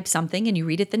you type something and you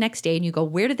read it the next day and you go,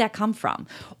 where did that come from?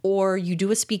 Or you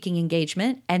do a speaking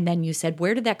engagement and then you said,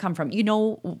 where did that come from?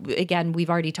 Again, we've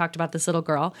already talked about this little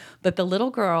girl, but the little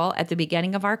girl at the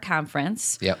beginning of our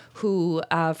conference, who,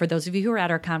 for those of you who are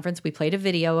at our conference, we played a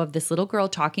video of this little girl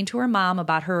talking to her mom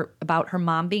about her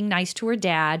mom being nice to her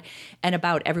dad and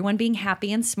about everyone being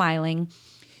happy and smiling.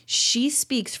 She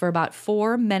speaks for about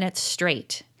 4 minutes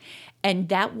straight. And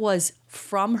that was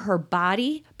from her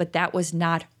body, but that was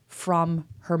not from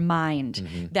her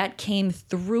mind. That came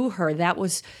through her. That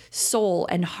was soul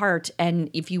and heart. And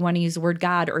if you want to use the word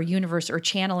God or universe or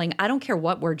channeling, I don't care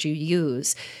what word you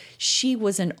use. She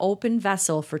was an open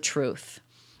vessel for truth.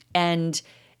 And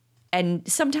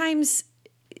sometimes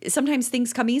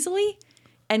things come easily.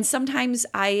 And sometimes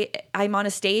I'm on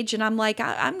a stage and I'm like,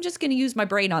 I'm just going to use my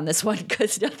brain on this one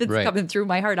because nothing's coming through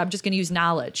my heart. I'm just going to use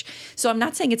knowledge. So I'm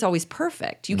not saying it's always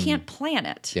perfect. You can't plan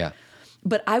it. Yeah.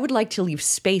 But I would like to leave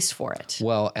space for it.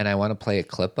 Well, and I want to play a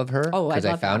clip of her because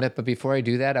I found it. But before I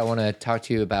do that, I want to talk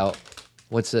to you about,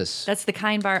 what's this? That's the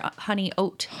Kind Bar Honey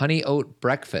Oat. Honey Oat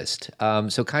Breakfast.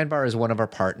 So Kind Bar is one of our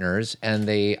partners, and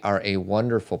they are a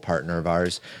wonderful partner of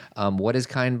ours. What is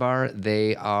Kind Bar?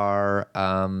 They are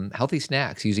healthy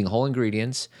snacks using whole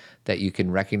ingredients that you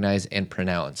can recognize and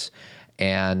pronounce.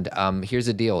 And here's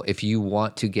the deal. If you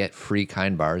want to get free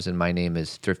Kind Bars, and my name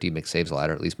is Thrifty McSavesALot,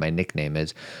 or at least my nickname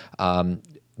is,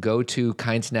 go to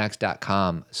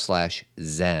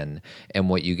kindsnacks.com/Zen, and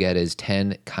what you get is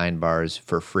 10 Kind Bars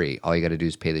for free. All you got to do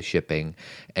is pay the shipping,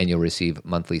 and you'll receive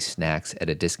monthly snacks at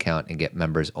a discount and get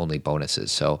members-only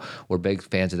bonuses. So we're big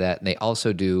fans of that. And they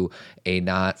also do a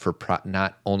not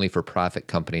only for profit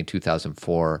company in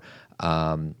 2004.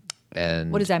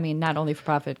 And what does that mean? Not only for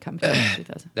profit company.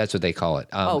 That's what they call it.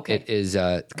 Okay. It is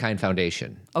Kind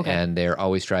Foundation. Okay. And they're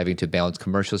always striving to balance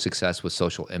commercial success with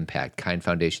social impact. Kind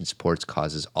Foundation supports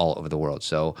causes all over the world.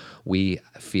 So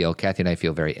Cathy and I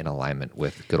feel very in alignment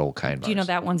with good old Kind Bars. Do you know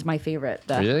that one's my favorite?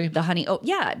 Really? The honey. Oh,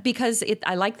 yeah, because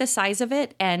I like the size of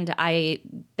it, and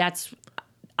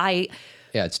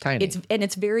yeah, it's tiny.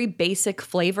 It's very basic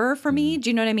flavor for me. Do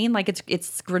you know what I mean? Like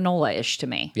it's granola-ish to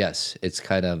me. Yes, it's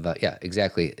kind of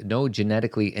exactly. No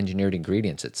genetically engineered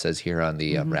ingredients. It says here on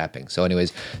the wrapping. So,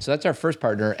 anyways, that's our first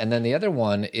partner, and then the other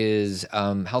one is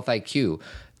Health IQ.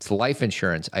 It's life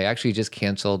insurance. I actually just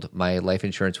canceled my life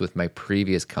insurance with my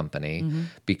previous company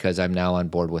because I'm now on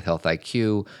board with Health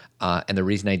IQ. And the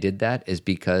reason I did that is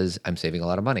because I'm saving a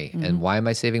lot of money. And why am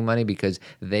I saving money? Because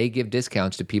they give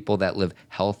discounts to people that live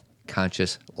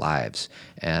health-conscious lives.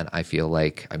 And I feel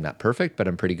like I'm not perfect, but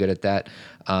I'm pretty good at that.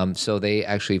 So they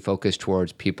actually focus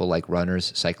towards people like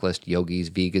runners, cyclists,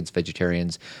 yogis, vegans,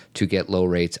 vegetarians to get low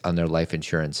rates on their life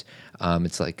insurance.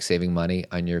 It's like saving money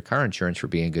on your car insurance for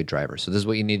being a good driver. So this is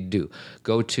what you need to do.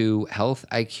 Go to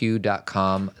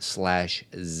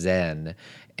healthiq.com/Zen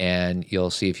and you'll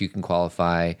see if you can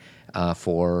qualify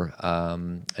for a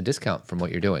discount from what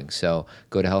you're doing. So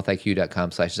go to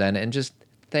healthiq.com/Zen and just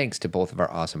thanks to both of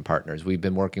our awesome partners. We've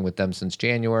been working with them since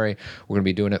January. We're going to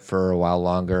be doing it for a while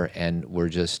longer, and we're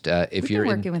just We've been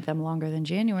working with them longer than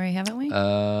January, haven't we?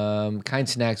 Kind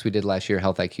Snacks we did last year.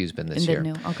 Health IQ's been this year.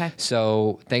 New. Okay.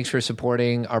 So thanks for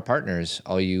supporting our partners,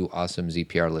 all you awesome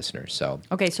ZPR listeners. So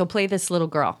play this little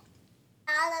girl.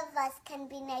 All of us can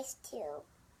be nice too.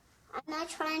 I'm not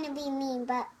trying to be mean,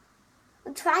 but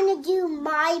I'm trying to do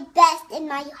my best in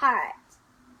my heart.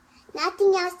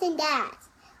 Nothing else than that.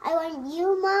 I want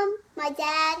you, Mom, my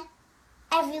dad,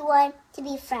 everyone to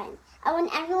be friends. I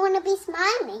want everyone to be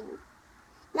smiling,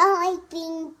 not like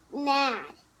being mad.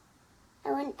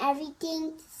 I want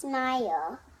everything to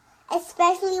smile.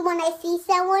 Especially when I see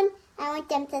someone, I want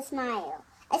them to smile.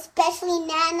 Especially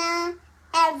Nana,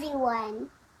 everyone.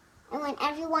 I want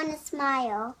everyone to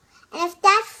smile. And if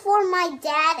that's for my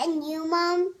dad and you,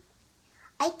 Mom,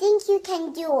 I think you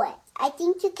can do it. I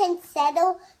think you can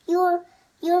settle your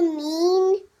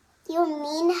mean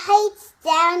heights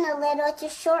down a little to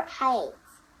short heights.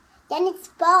 Then it's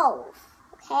both,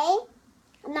 okay?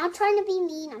 I'm not trying to be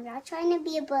mean. I'm not trying to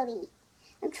be a bully.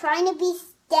 I'm trying to be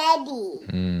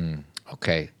steady.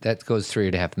 Okay, that goes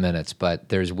 3.5 minutes, but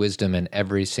there's wisdom in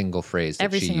every single phrase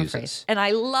that she uses. Phrase. And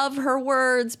I love her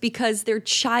words because they're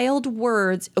child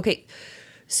words. Okay,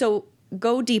 so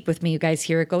go deep with me, you guys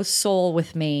here. Go soul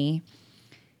with me.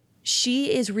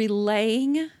 She is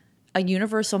relaying a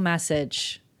universal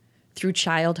message through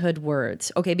childhood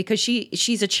words, okay? Because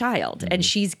she's a child and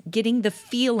she's getting the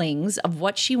feelings of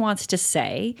what she wants to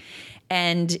say,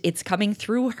 and it's coming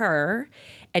through her,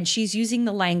 and she's using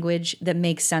the language that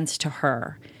makes sense to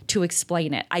her to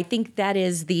explain it. I think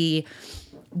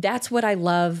that's what I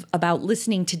love about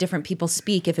listening to different people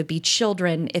speak, if it be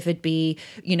children, if it be,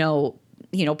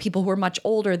 people who are much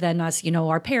older than us,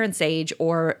 our parents' age,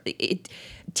 or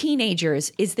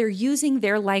teenagers, is they're using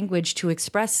their language to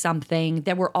express something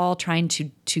that we're all trying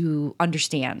to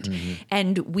understand.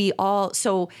 And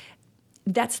so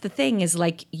that's the thing, is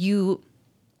like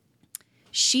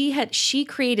she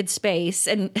created space,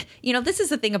 and this is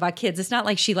the thing about kids. It's not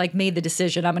like she made the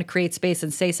decision, I'm going to create space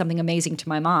and say something amazing to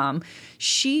my mom.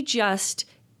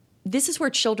 This is where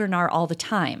children are all the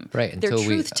time. Right. They're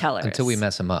truth tellers. Until we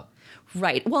mess them up.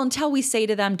 Right. Well, until we say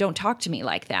to them, don't talk to me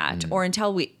like that. Or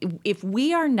if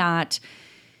we are not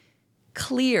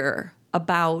clear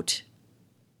about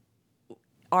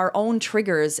our own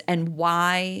triggers and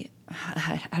why,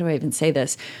 how do I even say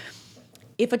this?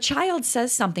 If a child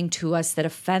says something to us that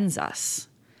offends us,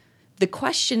 the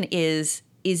question is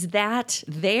that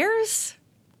theirs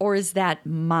or is that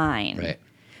mine? Right.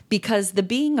 Because the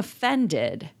being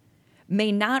offended may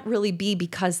not really be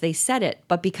because they said it,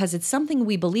 but because it's something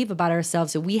we believe about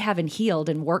ourselves that we haven't healed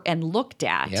and worked and looked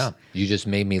at. Yeah. You just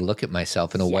made me look at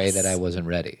myself in a way that I wasn't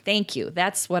ready. Thank you.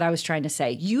 That's what I was trying to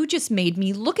say. You just made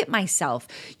me look at myself.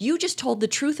 You just told the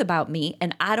truth about me,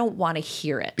 and I don't want to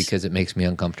hear it. Because it makes me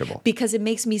uncomfortable. Because it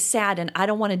makes me sad, and I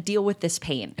don't want to deal with this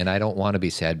pain. And I don't want to be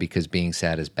sad because being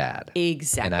sad is bad.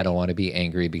 Exactly. And I don't want to be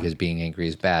angry because being angry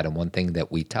is bad. And one thing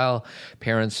that we tell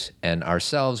parents and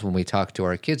ourselves when we talk to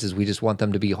our kids is we just want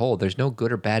them to be whole. There's no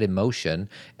good or bad emotion.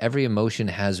 Every emotion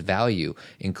has value,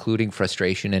 including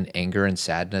frustration and anger and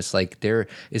sadness. There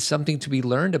is something to be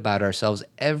learned about ourselves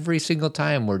every single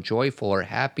time we're joyful or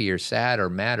happy or sad or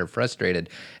mad or frustrated.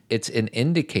 It's an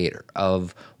indicator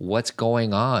of what's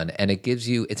going on, and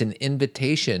it's an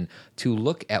invitation to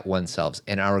look at oneself.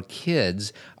 And our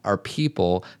kids are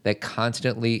people that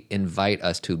constantly invite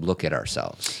us to look at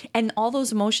ourselves. And all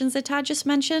those emotions that Todd just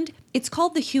mentioned, it's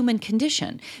called the human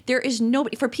condition. There is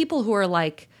nobody, for people who are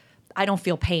like, I don't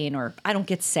feel pain or I don't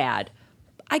get sad,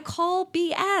 I call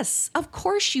BS. Of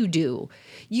course you do.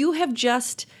 You have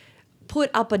just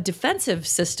put up a defensive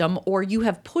system, or you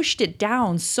have pushed it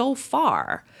down so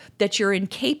far that you're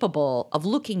incapable of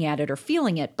looking at it or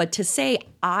feeling it. But to say,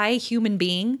 I, human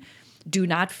being, do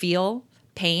not feel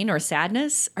pain or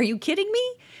sadness, are you kidding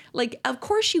me? Of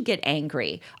course you get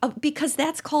angry, because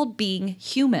that's called being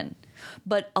human.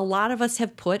 But a lot of us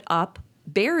have put up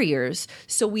barriers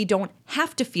so we don't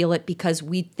have to feel it because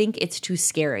we think it's too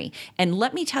scary. And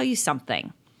let me tell you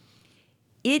something.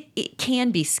 It can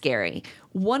be scary.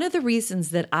 One of the reasons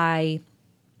that I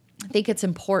think it's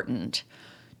important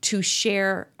to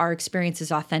share our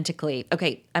experiences authentically.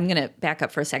 Okay, I'm going to back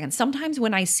up for a second. Sometimes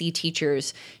when I see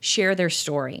teachers share their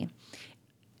story,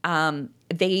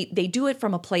 they do it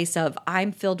from a place of,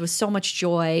 I'm filled with so much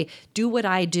joy, do what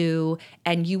I do,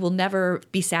 and you will never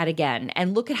be sad again.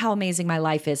 And look at how amazing my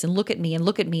life is, and look at me, and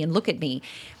look at me, and look at me.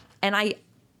 And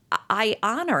I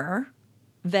honor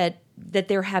that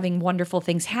they're having wonderful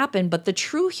things happen, but the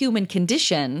true human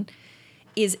condition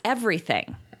is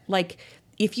everything.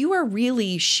 if you are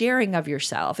really sharing of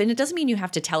yourself, and it doesn't mean you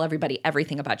have to tell everybody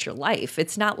everything about your life.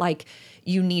 It's not like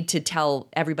you need to tell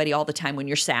everybody all the time when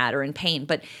you're sad or in pain,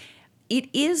 but it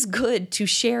is good to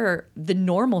share the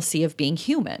normalcy of being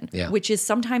human, which is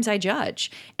sometimes I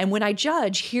judge. And when I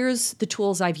judge, here's the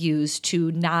tools I've used to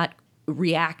not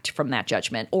react from that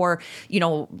judgment. Or,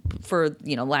 for,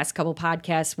 last couple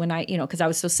podcasts when I, because I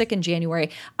was so sick in January,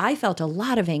 I felt a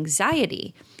lot of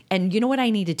anxiety. And you know what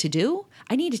I needed to do?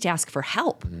 I needed to ask for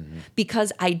help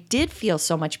because I did feel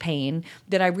so much pain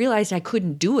that I realized I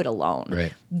couldn't do it alone.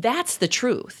 Right. That's the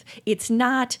truth. It's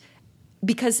not...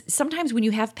 Because sometimes when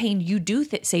you have pain, you do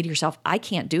say to yourself, I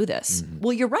can't do this.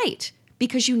 Well, you're right,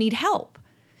 because you need help.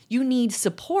 You need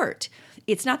support.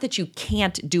 It's not that you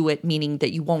can't do it, meaning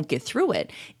that you won't get through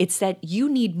it. It's that you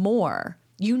need more.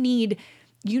 You need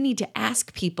to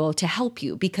ask people to help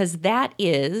you, because that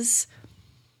is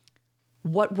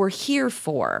what we're here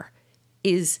for,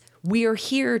 is we are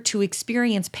here to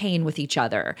experience pain with each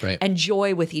other and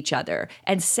joy with each other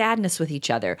and sadness with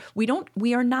each other.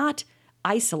 We are not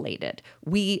isolated.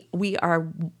 We are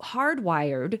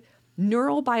hardwired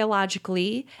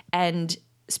neurobiologically and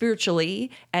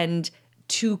spiritually and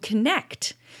to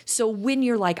connect. So when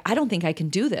you're like, I don't think I can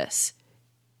do this,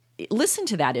 listen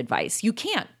to that advice. You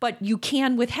can't, but you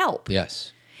can with help.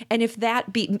 Yes. And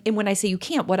and when I say you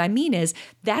can't, what I mean is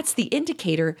that's the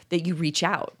indicator that you reach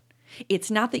out.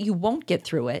 It's not that you won't get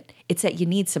through it. It's that you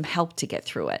need some help to get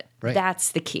through it. Right.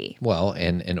 That's the key. Well,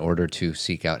 and in order to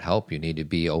seek out help, you need to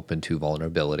be open to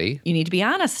vulnerability. You need to be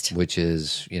honest. Which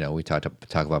is, we talk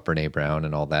about Brene Brown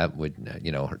and all that.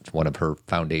 One of her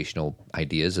foundational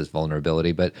ideas is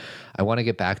vulnerability. But I want to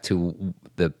get back to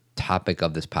the topic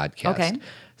of this podcast. Okay.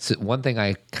 So one thing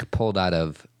I pulled out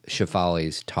of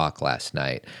Shefali's talk last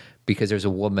night, because there's a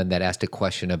woman that asked a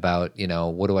question about,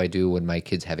 what do I do when my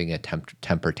kid's having a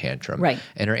temper tantrum? Right.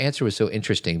 And her answer was so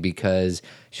interesting because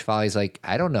Shefali's like,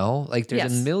 I don't know. Like,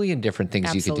 there's a million different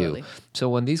things you could do. So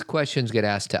when these questions get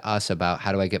asked to us about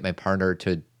how do I get my partner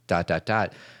to ...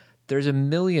 there's a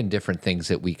million different things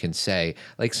that we can say.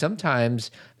 Like,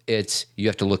 sometimes it's you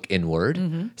have to look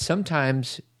inward.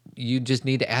 Sometimes you just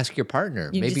need to ask your partner.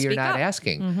 Maybe you're not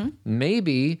asking.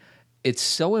 Maybe it's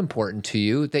so important to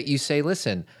you that you say,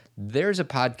 listen, there's a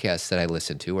podcast that I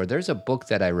listen to, or there's a book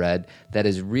that I read that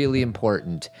is really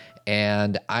important,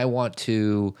 and I want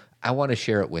to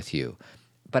share it with you,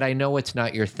 but I know it's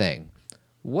not your thing.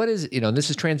 What is, this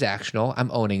is transactional. I'm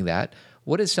owning that.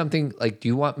 What is something like, do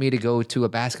you want me to go to a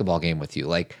basketball game with you?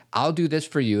 Like, I'll do this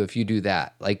for you if you do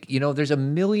that. Like, there's a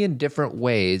million different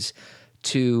ways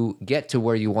to get to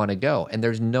where you want to go. And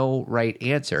there's no right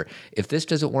answer. If this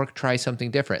doesn't work, try something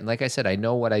different. And like I said, I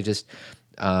know what I just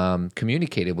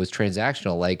communicated was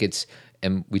transactional. Like,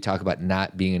 and we talk about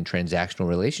not being in transactional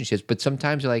relationships, but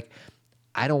sometimes you're like,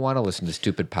 I don't want to listen to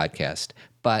stupid podcast,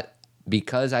 but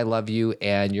because I love you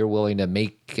and you're willing to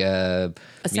make a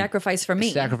sacrifice for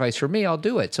me. I'll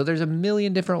do it. So there's a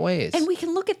million different ways. And we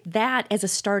can look at that as a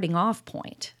starting off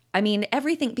point. I mean,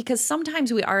 everything, because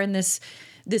sometimes we are in this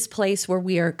place where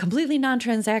we are completely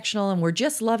non-transactional and we're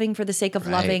just loving for the sake of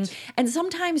loving. And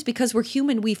sometimes because we're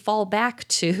human, we fall back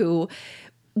to,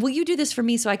 will you do this for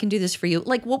me so I can do this for you?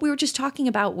 Like what we were just talking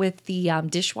about with the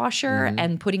dishwasher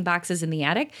and putting boxes in the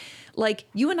attic. Like,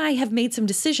 you and I have made some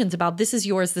decisions about this is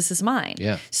yours, this is mine.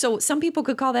 Yeah. So some people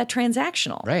could call that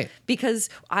transactional. Right. Because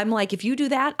I'm like, if you do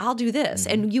that, I'll do this.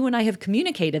 And you and I have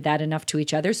communicated that enough to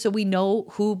each other so we know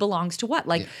who belongs to what.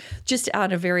 Like, just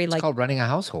on a very it's called running a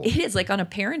household. It is, like, on a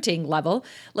parenting level.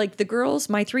 Like,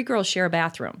 my 3 girls share a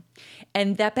bathroom.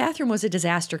 And that bathroom was a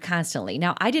disaster constantly.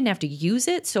 Now, I didn't have to use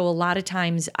it, so a lot of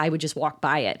times I would just walk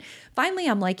by it. Finally,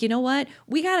 I'm like, you know what?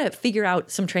 We got to figure out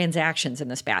some transactions in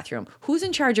this bathroom. Who's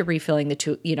in charge of refilling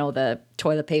the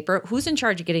toilet paper? Who's in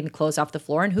charge of getting the clothes off the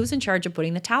floor? And who's in charge of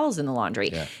putting the towels in the laundry?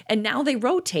 Yeah. And now they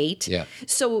rotate. Yeah.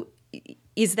 So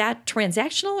is that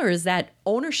transactional or is that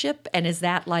ownership? And is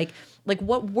that like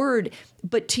what word?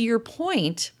 But to your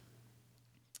point,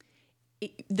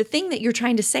 the thing that you're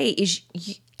trying to say is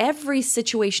every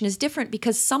situation is different,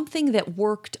 because something that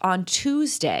worked on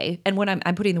Tuesday, and when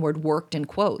I'm putting the word worked in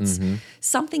quotes,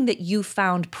 something that you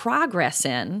found progress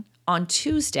in on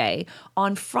Tuesday,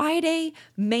 on Friday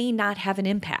may not have an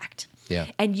impact. Yeah.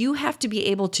 And you have to be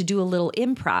able to do a little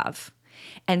improv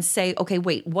and say, okay,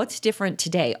 wait, what's different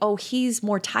today? Oh, he's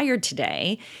more tired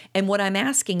today. And what I'm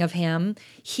asking of him,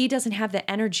 he doesn't have the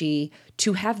energy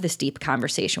to have this deep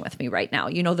conversation with me right now.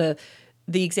 You know,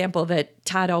 the example that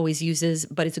Todd always uses,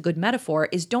 but it's a good metaphor,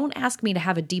 is don't ask me to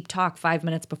have a deep talk 5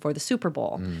 minutes before the Super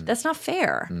Bowl. That's not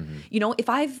fair. You know, if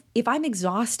I'm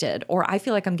exhausted or I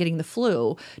feel like I'm getting the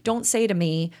flu, don't say to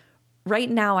me, right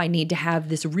now I need to have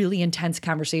this really intense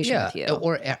conversation with you.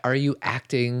 Or are you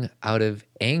acting out of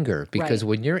anger? Because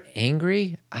when you're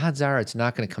angry, odds are it's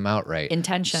not going to come out right.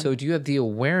 Intention. So do you have the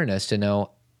awareness to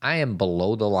know I am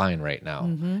below the line right now?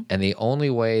 And the only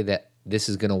way that this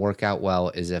is going to work out well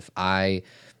is if I,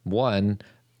 one,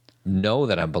 know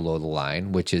that I'm below the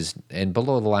line, and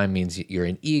below the line means you're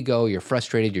in ego, you're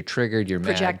frustrated, you're triggered, you're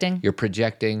projecting. Mad, you're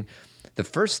projecting. The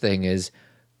first thing is,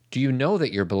 do you know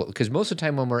that you're below? Because most of the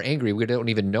time when we're angry, we don't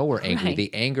even know we're angry. Right.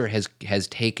 The anger has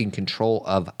taken control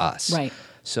of us. Right.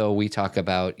 So we talk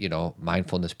about,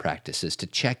 mindfulness practices to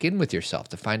check in with yourself,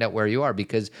 to find out where you are.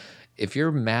 Because if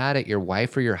you're mad at your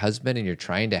wife or your husband and you're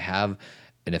trying to have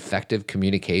an effective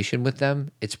communication with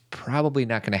them, it's probably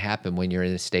not going to happen when you're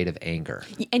in a state of anger.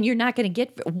 And you're not going to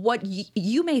get what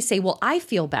you may say, well, I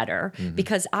feel better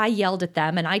because I yelled at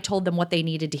them and I told them what they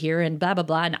needed to hear and blah, blah,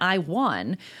 blah, and I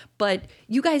won. But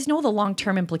you guys know the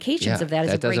long-term implications of that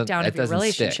as a breakdown of your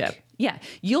relationship. Stick. Yeah,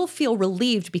 you'll feel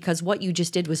relieved because what you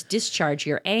just did was discharge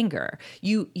your anger.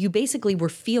 You basically were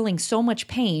feeling so much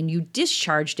pain, you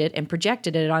discharged it and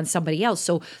projected it on somebody else.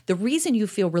 So the reason you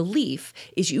feel relief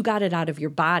is you got it out of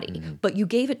your body, but you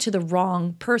gave it to the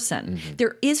wrong person.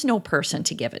 There is no person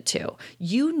to give it to.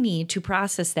 You need to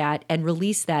process that and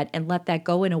release that and let that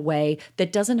go in a way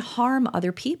that doesn't harm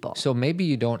other people. So maybe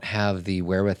you don't have the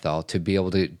wherewithal to be able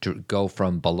to go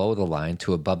from below the line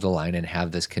to above the line and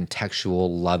have this contextual,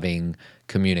 loving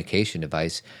communication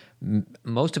device.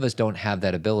 Most of us don't have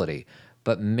that ability,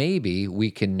 but maybe we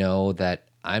can know that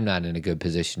I'm not in a good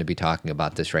position to be talking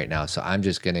about this right now. So I'm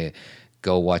just going to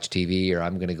go watch TV, or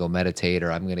I'm going to go meditate,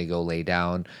 or I'm going to go lay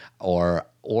down, or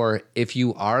if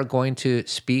you are going to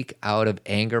speak out of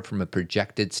anger from a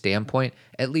projected standpoint,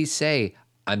 at least say,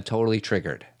 I'm totally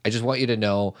triggered. I just want you to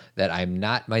know that I'm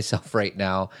not myself right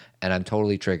now and I'm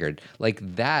totally triggered.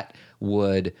 Like that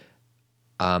would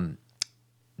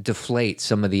deflate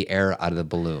some of the air out of the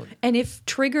balloon. And if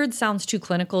triggered sounds too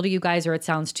clinical to you guys, or it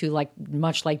sounds too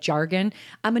much like jargon,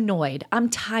 I'm annoyed. I'm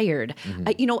tired.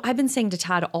 I've been saying to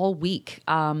Todd all week.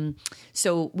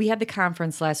 So we had the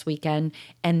conference last weekend,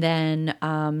 and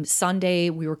then Sunday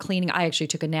we were cleaning. I actually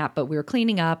took a nap, but we were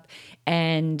cleaning up,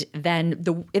 and then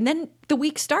the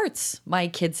week starts. My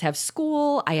kids have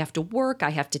school. I have to work. I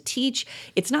have to teach.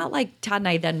 It's not like Todd and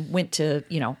I then went to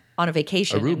on a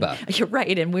vacation. Aruba. You're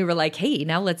right. And we were like, hey,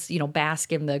 now let's,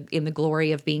 bask in the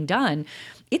glory of being done.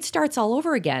 It starts all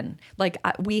over again. Like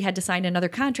we had to sign another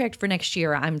contract for next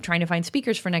year. I'm trying to find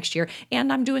speakers for next year,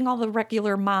 and I'm doing all the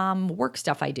regular mom work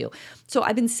stuff I do. So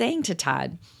I've been saying to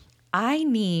Todd, I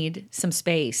need some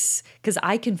space because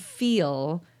I can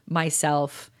feel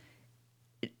myself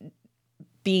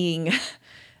being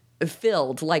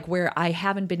filled, like where I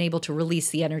haven't been able to release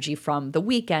the energy from the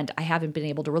weekend. I haven't been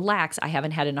able to relax. I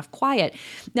haven't had enough quiet.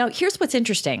 Now, here's what's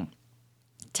interesting.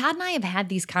 Todd and I have had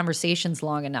these conversations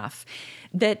long enough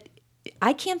that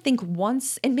I can't think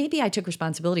once, and maybe I took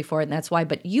responsibility for it and that's why,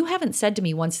 but you haven't said to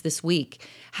me once this week,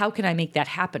 how can I make that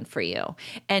happen for you?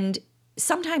 And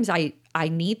sometimes I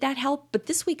need that help, but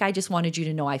this week I just wanted you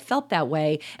to know I felt that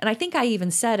way. And I think I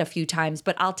even said a few times,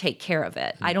 but I'll take care of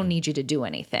it. I don't need you to do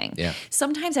anything. Yeah.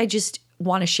 Sometimes I just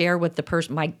want to share with the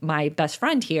person, my best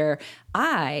friend here,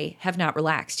 I have not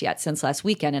relaxed yet since last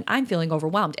weekend and I'm feeling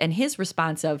overwhelmed. And his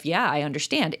response of, yeah, I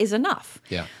understand is enough.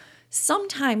 Yeah.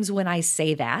 Sometimes when I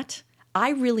say that,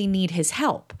 I really need his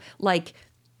help. Like,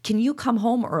 can you come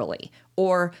home early?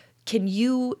 Or can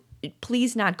you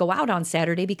please not go out on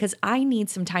Saturday because I need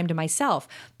some time to myself.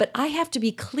 But I have to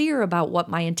be clear about what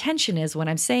my intention is when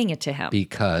I'm saying it to him.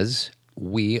 Because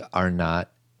we are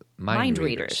not mind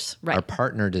readers. Right. Our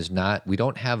partner does not. We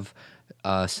don't have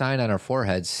a sign on our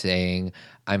forehead saying,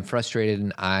 I'm frustrated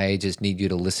and I just need you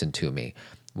to listen to me.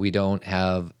 We don't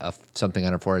have something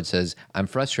on our forehead that says, I'm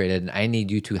frustrated and I need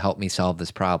you to help me solve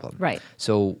this problem. Right.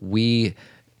 So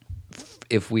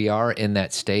if we are in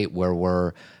that state where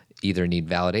we're either need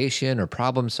validation or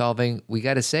problem solving, we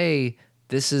got to say,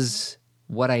 this is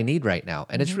what I need right now.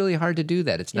 And it's really hard to do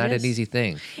that. It's not an easy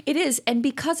thing. It is. And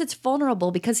because it's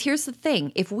vulnerable, because here's the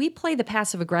thing, if we play the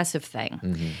passive aggressive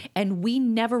thing and we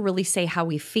never really say how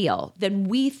we feel, then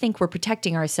we think we're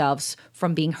protecting ourselves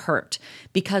from being hurt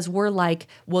because we're like,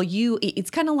 well, it's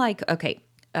kind of like, okay,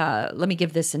 let me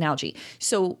give this analogy.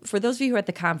 So for those of you who are at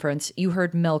the conference, you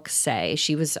heard Milk say,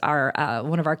 she was our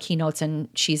one of our keynotes, and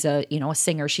she's a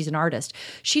singer, she's an artist.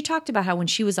 She talked about how when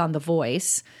she was on The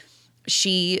Voice,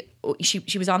 she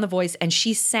was on The Voice and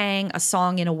she sang a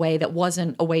song in a way that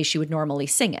wasn't a way she would normally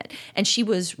sing it. And she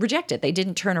was rejected. They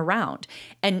didn't turn around.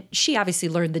 And she obviously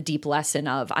learned the deep lesson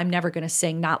of, I'm never going to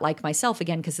sing Not Like Myself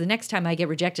again, because the next time I get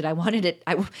rejected, I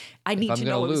need to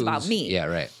know it was about me. Yeah,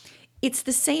 right. it's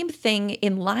the same thing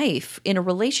in life, in a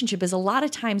relationship, is a lot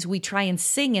of times we try and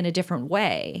sing in a different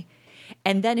way.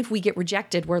 And then if we get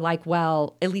rejected, we're like,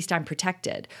 well, at least I'm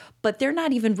protected. But they're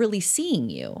not even really seeing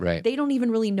you. Right. They don't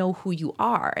even really know who you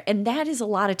are. And that is a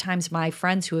lot of times my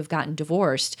friends who have gotten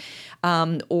divorced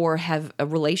or have a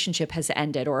relationship has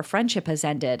ended or a friendship has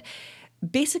ended.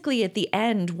 Basically, at the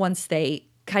end, once they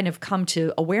kind of come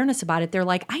to awareness about it, they're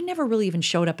like, I never really even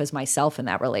showed up as myself in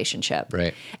that relationship.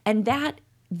 Right. And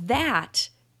that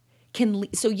can,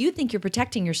 so you think you're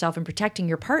protecting yourself and protecting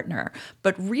your partner,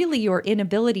 but really your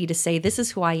inability to say, this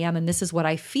is who I am and this is what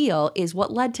I feel is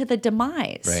what led to the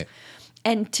demise. Right.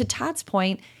 And to Todd's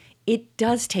point, it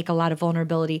does take a lot of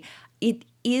vulnerability. It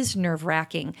is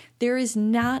nerve-wracking. There is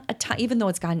not a time, even though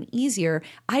it's gotten easier,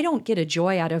 I don't get a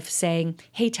joy out of saying,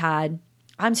 hey, Todd,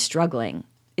 I'm struggling.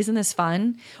 Isn't this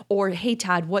fun? Or, hey,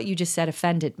 Todd, what you just said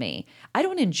offended me. I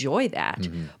don't enjoy that.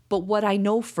 Mm-hmm. But what I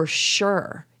know for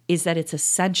sure is that it's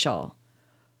essential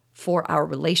for our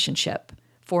relationship,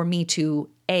 for me to,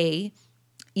 A,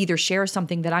 either share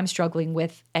something that I'm struggling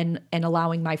with and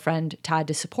allowing my friend Todd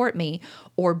to support me,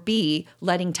 or B,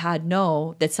 letting Todd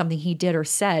know that something he did or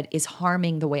said is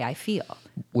harming the way I feel.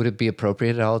 Would it be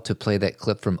appropriate at all to play that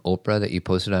clip from Oprah that you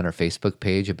posted on our Facebook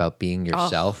page about being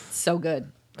yourself? Oh, so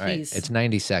good. All right. Please. It's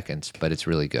 90 seconds, but it's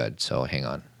really good, so hang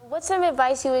on. What's some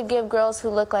advice you would give girls who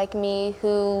look like me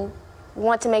who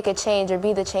want to make a change or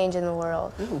be the change in the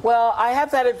world? Well, I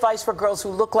have that advice for girls who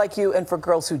look like you and for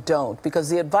girls who don't, because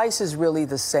the advice is really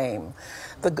the same.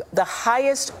 The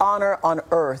highest honor on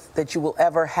earth that you will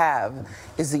ever have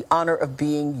is the honor of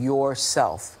being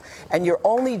yourself. And your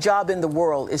only job in the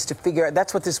world is to figure out,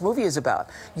 that's what this movie is about.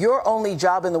 Your only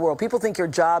job in the world, people think your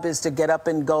job is to get up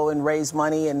and go and raise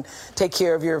money and take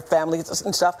care of your family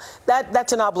and stuff.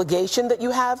 That's an obligation that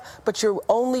you have, but your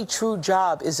only true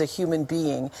job as a human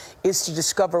being is to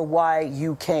discover why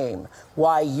you came,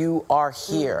 why you are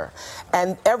here.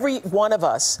 And every one of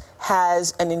us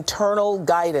has an internal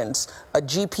guidance, a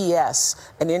GPS,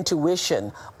 an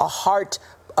intuition, a heart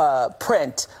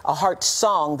print, a heart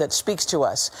song that speaks to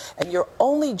us. And your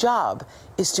only job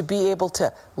is to be able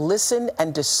to listen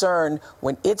and discern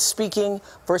when it's speaking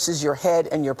versus your head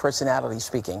and your personality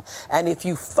speaking. And if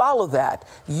you follow that,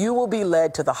 you will be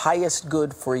led to the highest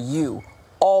good for you,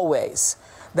 always.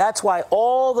 That's why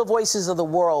all the voices of the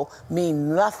world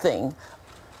mean nothing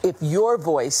if your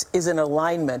voice is in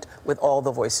alignment with all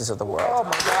the voices of the world. Oh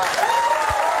my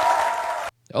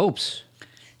God. Oops.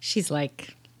 She's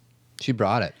like... She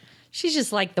brought it. She's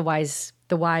just like the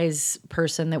wise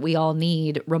person that we all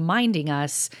need, reminding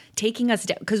us, taking us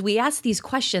down, because we ask these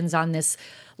questions on this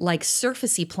like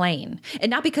surfacey plane,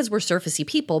 and not because we're surfacey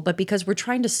people, but because we're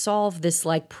trying to solve this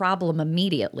like problem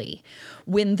immediately,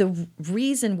 when the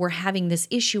reason we're having this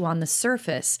issue on the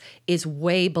surface is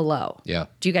way below. Yeah.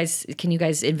 Can you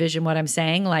guys envision what I'm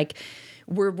saying? Like,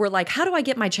 we're like, how do I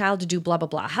get my child to do blah, blah,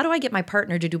 blah? How do I get my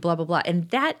partner to do blah, blah, blah? And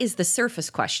that is the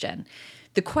surface question.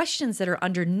 The questions that are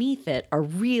underneath it are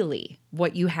really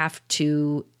what you have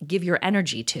to give your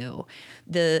energy to.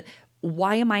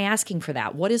 Why am I asking for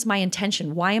that? What is my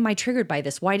intention? Why am I triggered by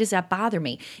this? Why does that bother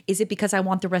me? Is it because I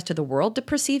want the rest of the world to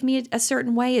perceive me a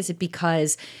certain way? Is it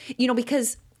because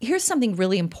here's something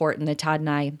really important that Todd and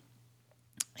I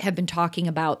have been talking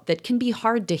about that can be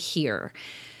hard to hear.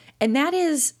 And that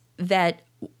is that,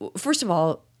 first of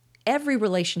all, every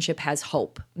relationship has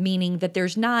hope, meaning that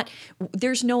there's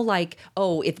no like,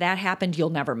 oh, if that happened,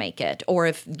 you'll never make it. Or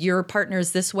if your partner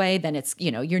is this way, then it's,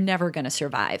 you're never going to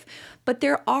survive. But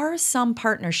there are some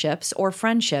partnerships or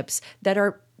friendships that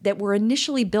were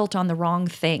initially built on the wrong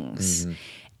things. Mm-hmm.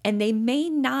 And they may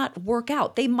not work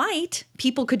out. They might.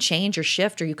 People could change or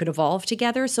shift, or you could evolve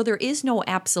together. So there is no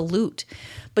absolute.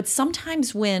 But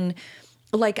sometimes when,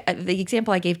 like the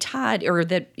example I gave Todd, or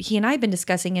that he and I have been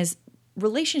discussing, is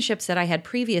relationships that I had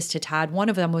previous to Todd. One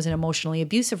of them was an emotionally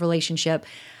abusive relationship.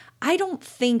 I don't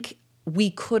think we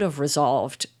could have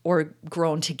resolved or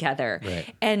grown together.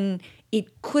 Right. And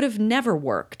it could have never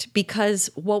worked, because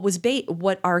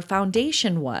what our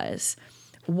foundation was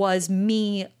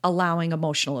me allowing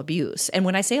emotional abuse. And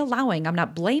when I say allowing, I'm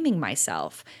not blaming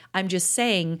myself. I'm just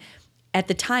saying at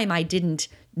the time I didn't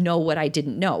know what I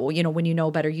didn't know. When you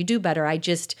know better, you do better. I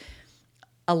just,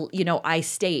 I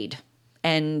stayed.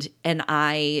 And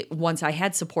once I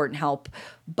had support and help,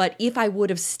 but if I would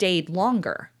have stayed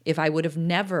longer, if I would have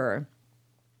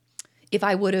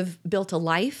built a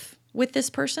life with this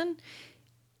person,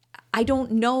 I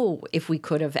don't know if we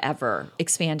could have ever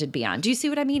expanded beyond. Do you see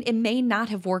what I mean? It may not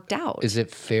have worked out. Is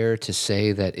it fair to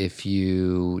say that if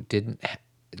you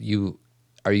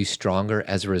are you stronger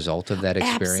as a result of that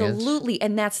experience? Absolutely.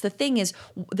 And that's the thing is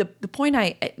the point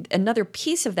another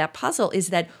piece of that puzzle is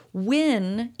that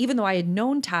even though I had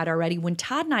known Todd already, when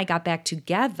Todd and I got back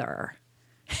together,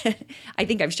 I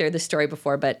think I've shared this story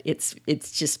before, but it's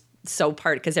just so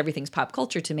because everything's pop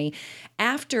culture to me.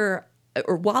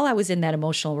 While I was in that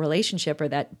emotional relationship or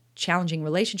that challenging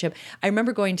relationship, I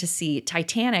remember going to see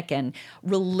Titanic and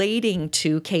relating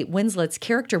to Kate Winslet's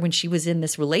character when she was in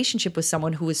this relationship with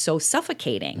someone who was so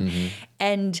suffocating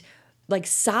and like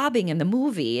sobbing in the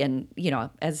movie. And,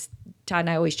 as Todd and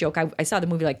I always joke, I saw the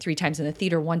movie like 3 times in the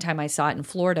theater. One time I saw it in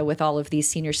Florida with all of these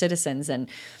senior citizens, and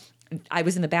I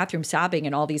was in the bathroom sobbing,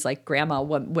 and all these like grandma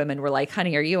women were like,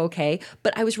 honey, are you okay?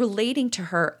 But I was relating to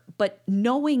her, but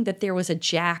knowing that there was a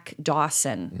Jack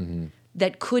Dawson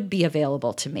that could be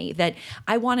available to me, that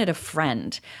I wanted a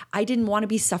friend. I didn't want to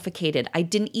be suffocated. I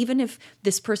didn't, even if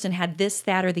this person had this,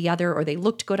 that, or the other, or they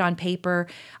looked good on paper,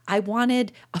 I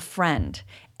wanted a friend.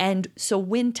 And so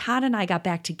when Todd and I got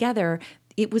back together,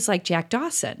 it was like Jack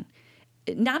Dawson.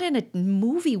 Not in a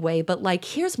movie way, but like,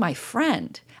 here's my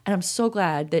friend. And I'm so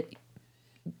glad that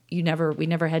we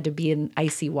never had to be in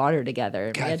icy water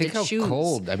together. God, I think how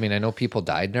cold. I mean, I know people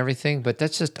died and everything, but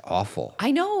that's just awful.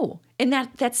 I know. And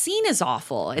that scene is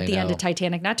awful at the end of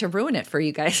Titanic. Not to ruin it for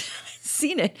you guys,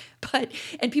 seen it,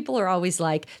 and people are always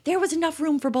like, there was enough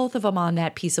room for both of them on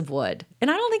that piece of wood. And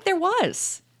I don't think there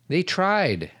was. They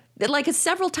tried. Like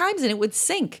several times and it would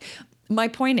sink. My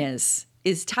point is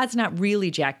Todd's not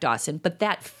really Jack Dawson, but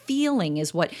that feeling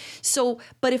is what. So,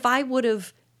 but if I would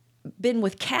have been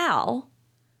with Cal,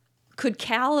 could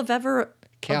Cal have ever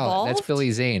evolved? That's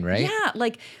Billy Zane, right? Yeah,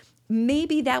 like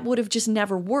maybe that would have just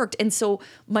never worked. And so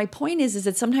my point is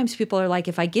that sometimes people are like,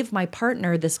 if I give my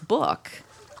partner this book,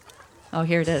 oh,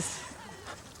 here it is.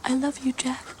 I love you,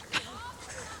 Jack.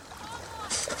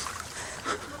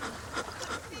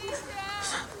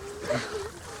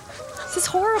 This is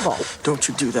horrible. Don't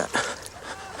you do that.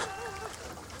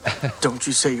 Don't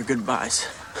you say your goodbyes.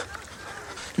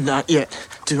 Not yet.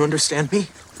 Do you understand me?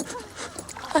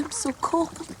 I'm so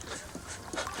cold.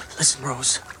 Listen,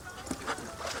 Rose.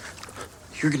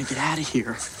 You're gonna get out of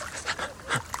here.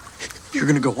 You're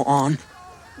gonna go on.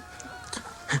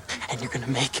 And you're gonna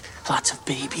make lots of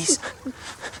babies.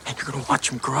 And you're gonna watch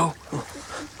them grow.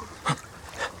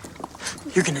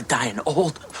 You're gonna die an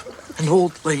old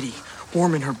lady,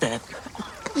 warm in her bed.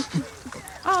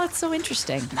 Oh, that's so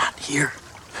interesting. Not here.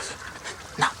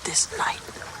 Not this night.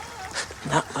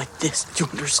 Not like this. Do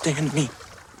you understand me?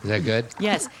 Is that good?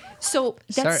 Yes. So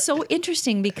that's so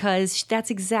interesting because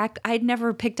I'd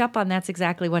never picked up on that's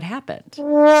exactly what happened.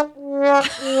 Welcome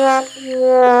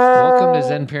to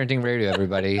Zen Parenting Radio,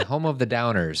 everybody. Home of the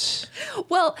downers.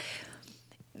 Well,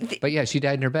 but yeah, she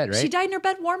died in her bed, right? She died in her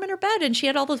bed, warm in her bed, and she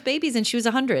had all those babies, and she was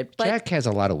 100. But Jack has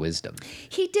a lot of wisdom.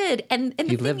 He did, and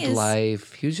he lived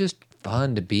life. He was just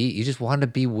fun to be. You just wanted to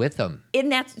be with him.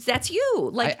 And that's you.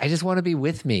 Like I just want to be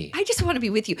with me. I just want to be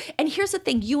with you. And here's the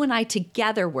thing: you and I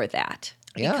together were that.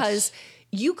 Yes. Because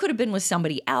you could have been with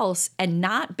somebody else and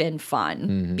not been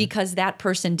fun because that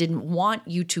person didn't want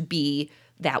you to be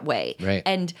that way. Right.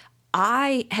 And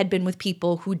I had been with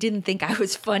people who didn't think I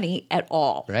was funny at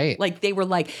all. Right. Like they were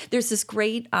like, there's this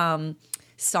great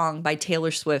song by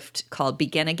Taylor Swift called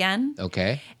Begin Again.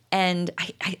 Okay. And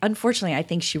I unfortunately, I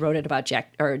think she wrote it about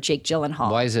Jake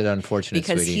Gyllenhaal. Why is it unfortunate,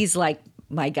 because sweetie? he's like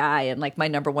my guy and like my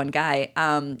number one guy,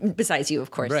 besides you,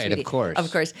 of course. Right, sweetie. of course.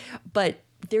 Of course. But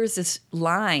there's this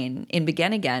line in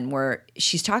Begin Again where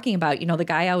she's talking about, the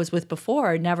guy I was with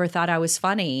before never thought I was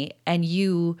funny, and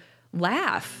you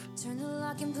laugh. Turn the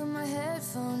lock and put my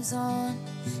headphones on.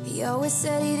 He always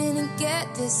said he didn't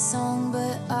get this song,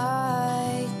 but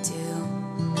I do.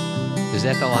 Is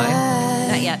that the line?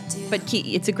 Not yet, but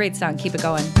it's a great song. Keep it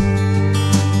going.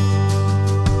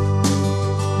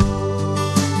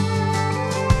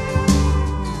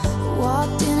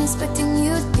 Walked in expecting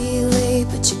you'd be late,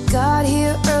 but you got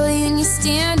here early and you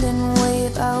stand and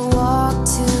wave. I walk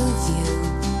to you.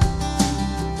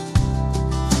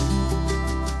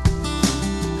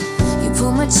 You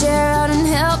pull my chair out and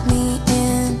help me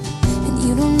in, and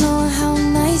you don't know how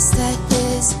nice that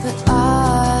is, but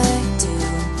I do.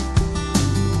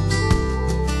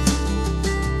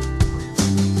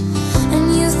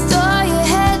 And you throw your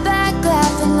head back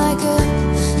laughing like a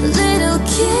little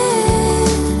kid.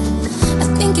 I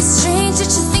think it's strange that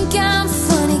you think I'm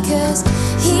funny, 'cause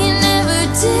he never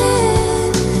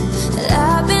did. That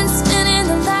I've been spending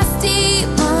the last 8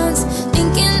 months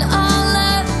thinking all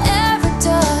love ever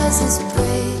does is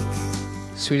break.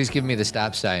 Sweetie's giving me the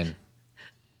stop sign.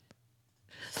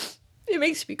 It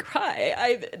makes me cry.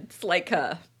 It's like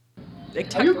a...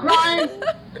 Are you crying?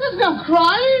 There's no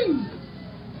crying.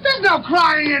 There's no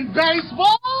crying in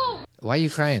baseball. Why are you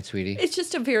crying, sweetie? It's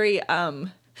just a very,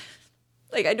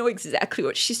 like, I know exactly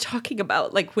what she's talking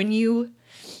about. Like, when you,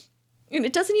 and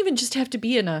it doesn't even just have to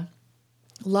be in a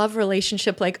love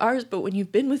relationship like ours, but when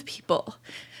you've been with people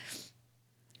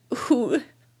who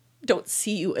don't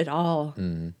see you at all,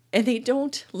 and they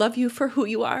don't love you for who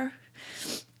you are,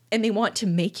 and they want to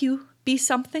make you be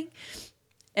something,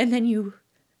 and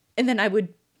then I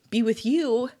would be with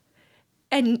you,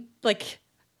 and like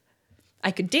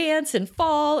I could dance and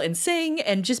fall and sing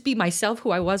and just be myself,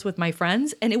 who I was with my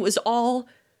friends, and it was all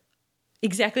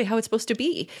exactly how it's supposed to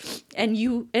be.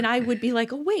 And I would be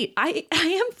like, oh wait, I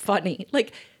am funny.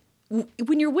 Like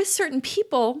when you're with certain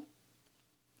people,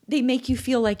 they make you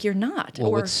feel like you're not.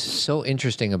 Well, what's so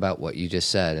interesting about what you just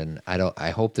said, and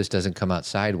I hope this doesn't come out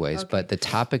sideways, but the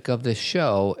topic of this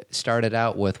show started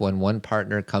out with when one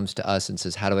partner comes to us and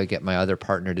says, how do I get my other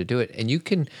partner to do it? And you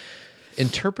can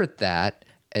interpret that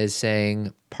as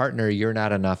saying, partner, you're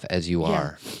not enough as you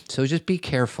are. So just be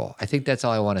careful. I think that's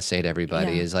all I want to say to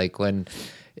everybody is like when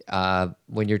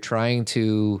you're trying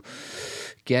to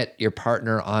get your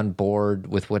partner on board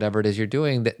with whatever it is you're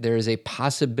doing, that there is a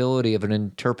possibility of an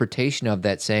interpretation of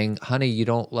that saying, honey, you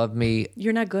don't love me.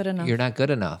 You're not good enough. You're not good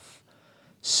enough.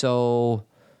 So,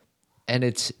 and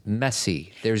it's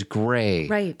messy. There's gray.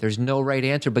 Right. There's no right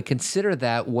answer. But consider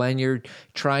that when you're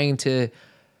trying to,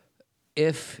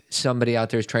 if somebody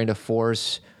out there is trying to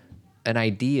force an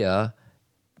idea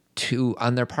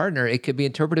on their partner, it could be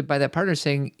interpreted by that partner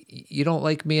saying, you don't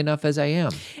like me enough as I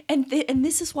am. And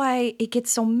this is why it gets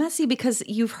so messy, because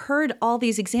you've heard all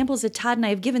these examples that Todd and I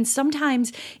have given.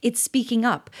 Sometimes it's speaking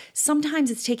up. Sometimes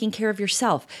it's taking care of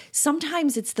yourself.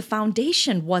 Sometimes it's the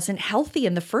foundation wasn't healthy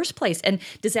in the first place. And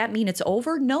does that mean it's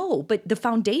over? No, but the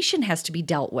foundation has to be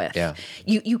dealt with. Yeah.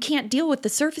 You can't deal with the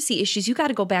surfacey issues. You got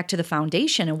to go back to the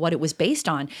foundation and what it was based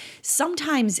on.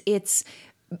 Sometimes it's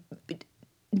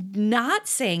not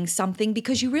saying something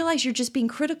because you realize you're just being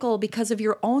critical because of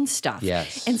your own stuff.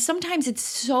 Yes. And sometimes it's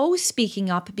so speaking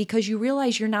up because you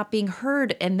realize you're not being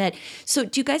heard. And that, so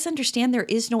do you guys understand there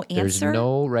is no answer? There's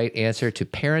no right answer to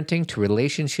parenting, to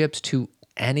relationships, to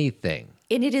anything.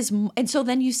 And it is, and so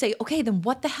then you say, okay, then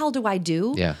what the hell do I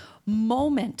do? Yeah.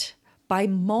 Moment by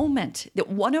moment. That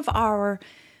one of our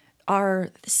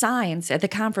signs at the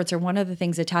conference, or one of the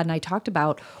things that Todd and I talked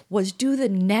about, was do the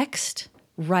next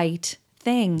right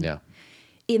thing. Yeah.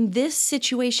 In this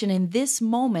situation, in this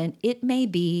moment, it may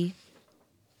be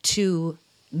to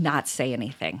not say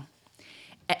anything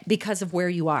because of where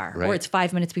you are, right. Or it's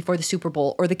 5 minutes before the Super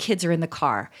Bowl, or the kids are in the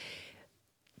car.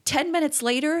 10 minutes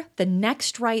later, the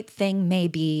next right thing may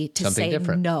be to something say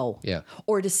different. No,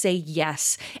 or to say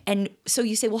yes. And so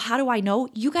you say, well, how do I know?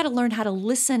 You got to learn how to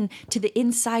listen to the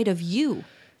inside of you.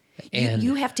 And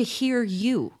you have to hear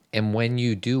you. And when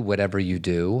you do whatever you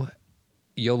do,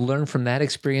 you'll learn from that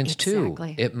experience too.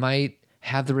 It might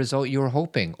have the result you were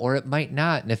hoping, or it might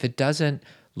not. And if it doesn't,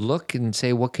 look and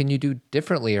say, what can you do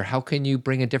differently? Or how can you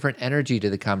bring a different energy to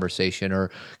the conversation?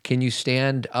 Or can you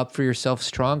stand up for yourself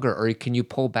stronger? Or can you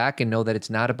pull back and know that it's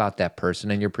not about that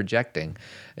person and you're projecting?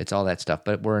 It's all that stuff.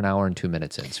 But we're an hour and 2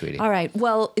 minutes in, sweetie. All right.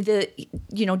 Well,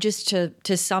 just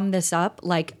to sum this up,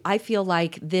 like, I feel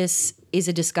like this is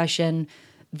a discussion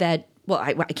that, well,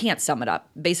 I can't sum it up.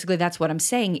 Basically, that's what I'm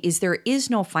saying, is there is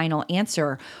no final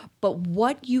answer. But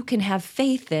what you can have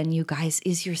faith in, you guys,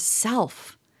 is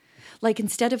yourself. Like,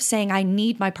 instead of saying, I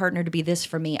need my partner to be this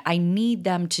for me, I need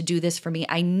them to do this for me,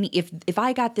 if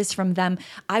I got this from them,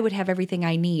 I would have everything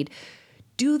I need.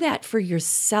 Do that for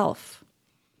yourself.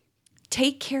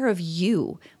 Take care of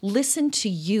you. Listen to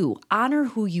you. Honor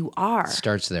who you are.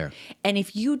 Starts there. And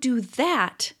if you do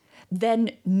that,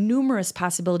 then numerous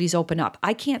possibilities open up.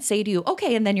 I can't say to you,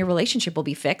 okay, and then your relationship will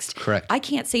be fixed. Correct. I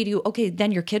can't say to you, okay,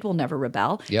 then your kid will never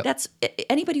rebel. Yep. That's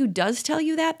anybody who does tell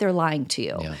you that, they're lying to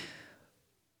you. Yeah.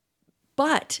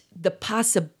 But the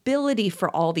possibility for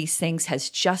all these things has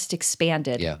just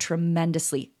expanded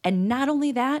tremendously. And not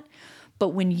only that, but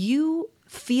when you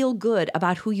feel good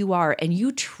about who you are and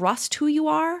you trust who you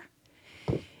are,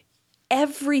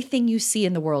 everything you see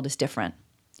in the world is different.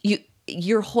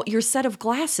 Your set of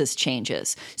glasses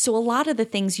changes. So a lot of the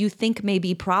things you think may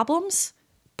be problems,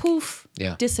 poof,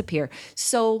 disappear.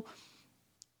 So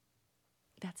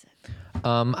that's it.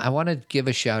 I want to give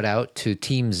a shout out to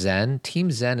Team Zen.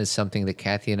 Team Zen is something that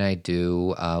Cathy and I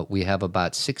do. We have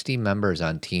about 60 members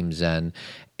on Team Zen,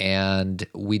 and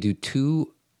we do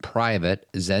 2 private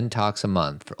Zen talks a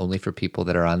month, only for people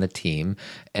that are on the team.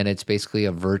 And it's basically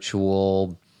a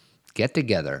virtual get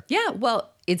together. Yeah, well,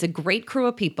 it's a great crew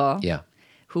of people. Yeah.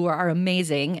 Who are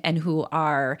amazing and who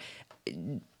are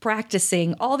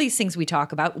practicing all these things we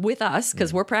talk about with us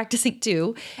because we're practicing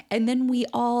too. And then we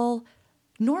all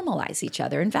normalize each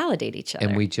other and validate each other.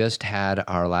 And we just had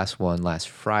our last one last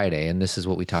Friday, and this is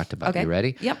what we talked about. Okay. You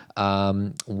ready? Yep.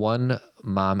 One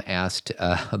mom asked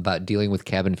about dealing with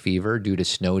cabin fever due to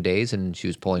snow days, and she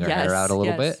was pulling her hair out a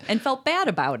little bit. And felt bad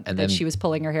about And that then she was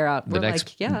pulling her hair out. We're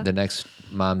like, yeah. The next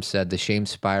mom said the shame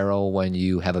spiral when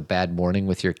you have a bad morning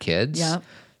with your kids. Yeah.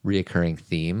 Reoccurring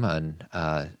theme on,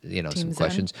 some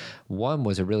questions. One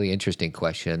was a really interesting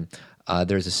question.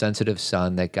 There's a sensitive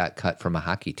son that got cut from a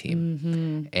hockey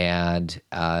team, and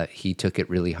he took it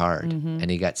really hard, and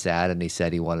he got sad, and he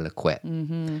said he wanted to quit,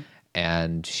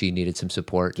 and she needed some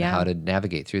support and how to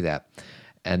navigate through that.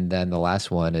 And then the last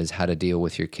one is how to deal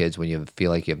with your kids when you feel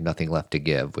like you have nothing left to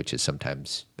give, which is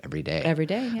sometimes every day. Every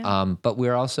day, yeah. But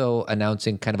we're also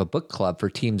announcing kind of a book club for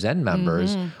Team Zen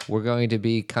members. We're going to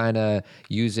be kind of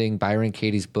using Byron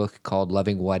Katie's book called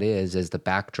Loving What Is as the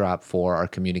backdrop for our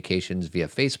communications via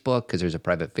Facebook, because there's a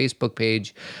private Facebook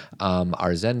page,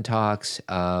 our Zen Talks.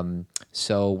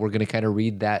 So we're going to kind of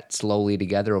read that slowly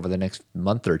together over the next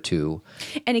month or two.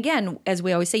 And again, as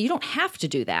we always say, you don't have to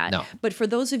do that. No. But for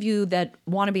those of you that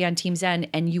want to be on Team Zen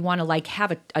and you want to like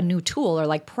have a new tool or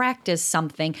like practice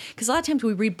something, because a lot of times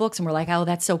we read books and we're like, oh,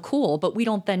 that's so cool, but we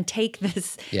don't then take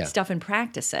this stuff and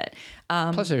practice it.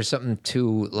 Plus, there's something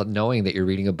to knowing that you're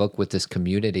reading a book with this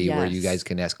community where you guys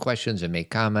can ask questions and make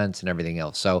comments and everything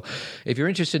else. So if you're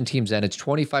interested in Team Zen, it's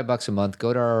 $25 a month.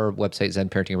 Go to our website,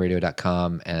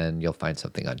 zenparentingradio.com, and you'll find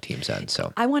something on Team Zen.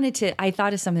 So I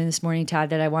thought of something this morning, Todd,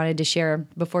 that I wanted to share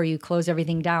before you close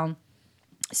everything down.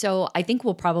 So I think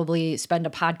we'll probably spend a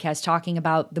podcast talking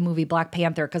about the movie Black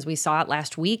Panther because we saw it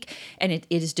last week, and it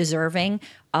is deserving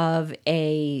of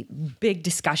a big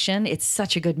discussion. It's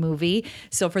such a good movie.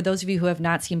 So for those of you who have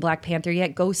not seen Black Panther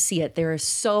yet, go see it. There are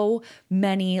so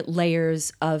many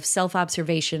layers of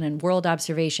self-observation and world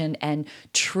observation and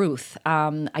truth.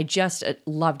 I just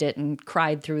loved it and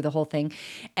cried through the whole thing.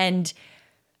 And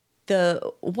the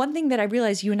one thing that I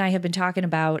realized you and I have been talking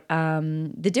about,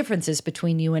 the differences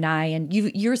between you and I, and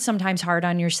you're sometimes hard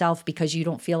on yourself because you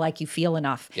don't feel like you feel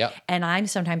enough. Yep. And I'm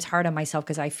sometimes hard on myself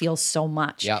because I feel so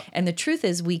much. Yep. And the truth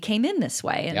is we came in this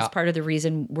way, and Yep. it's part of the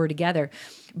reason we're together.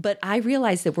 But I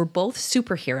realized that we're both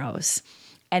superheroes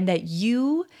and that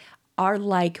you are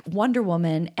like Wonder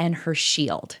Woman and her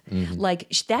shield. Like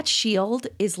that shield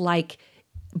is like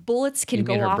bullets can You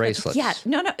go mean her off. bracelets?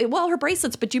 Well, her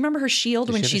bracelets. But do you remember her shield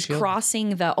Does when she have a she's shield?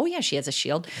 crossing the? Oh yeah, she has a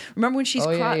shield. Remember when she's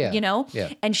Yeah.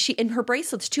 Yeah. and her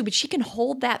bracelets too. But she can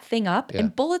hold that thing up, Yeah.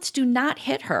 and bullets do not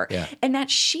hit her. Yeah. And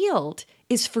that shield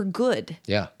is for good.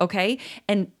 Yeah. Okay.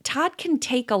 And Todd can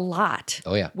take a lot.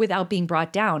 Oh, yeah. Without being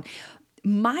brought down.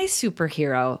 My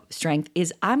superhero strength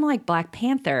is I'm like Black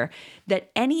Panther.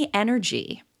 That any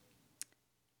energy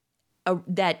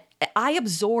that I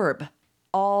absorb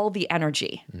all the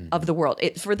energy of the world.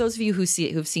 For those of you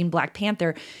who've seen Black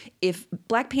Panther, if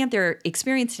Black Panther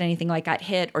experienced anything like got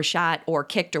hit or shot or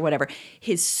kicked or whatever,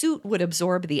 his suit would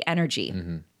absorb the energy.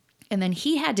 And then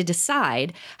he had to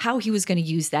decide how he was going to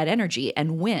use that energy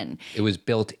and when. It was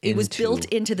built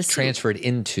into the suit. transferred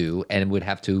into, and would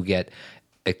have to get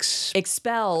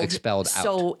expelled out.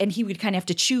 So, and he would kind of have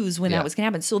to choose when that was going to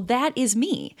happen. So that is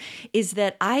me, is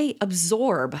that I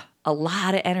absorb a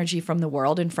lot of energy from the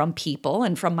world and from people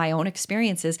and from my own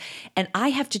experiences. And I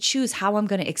have to choose how I'm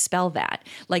going to expel that.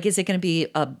 Like, is it going to be,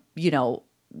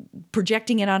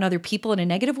 projecting it on other people in a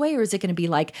negative way? Or is it going to be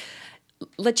like,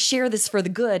 let's share this for the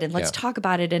good and let's talk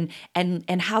about it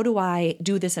and how do I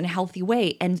do this in a healthy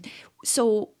way? And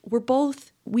so we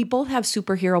both have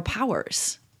superhero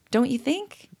powers. Don't you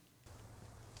think?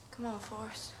 Come on,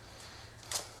 Forrest.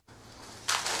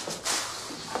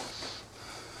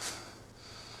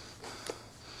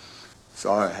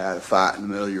 Sorry I had a fight in the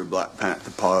middle of your Black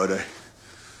Panther party.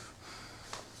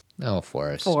 No,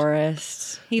 Forrest.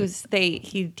 He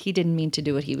didn't mean to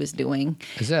do what he was doing.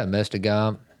 Is that Mr.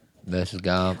 Gump? Mrs.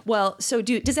 Gump? Well, so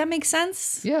does that make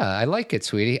sense? Yeah, I like it,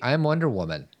 sweetie. I'm Wonder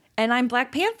Woman. And I'm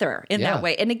Black Panther in that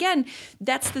way. And again,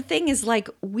 that's the thing is like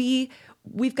we've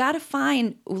got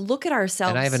to look at ourselves.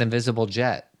 And I have an invisible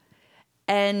jet.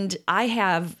 And I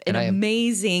have an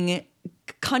amazing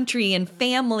country and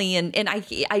family. And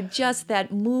I just,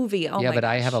 that movie. Oh, yeah, my but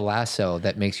gosh. I have a lasso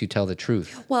that makes you tell the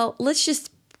truth. Well, let's just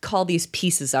call these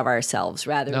pieces of ourselves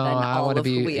rather than all of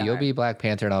who we are. You'll be Black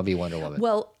Panther and I'll be Wonder Woman.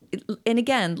 Well, and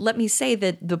again, let me say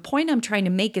that the point I'm trying to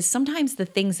make is sometimes the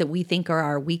things that we think are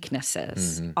our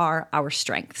weaknesses are our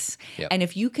strengths. Yep. And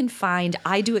if you can find,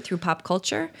 I do it through pop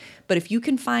culture, but if you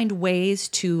can find ways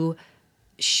to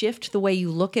shift the way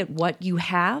you look at what you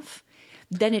have,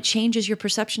 then it changes your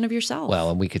perception of yourself.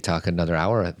 Well, and we could talk another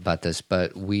hour about this,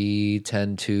 but we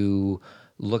tend to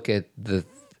look at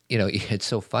it's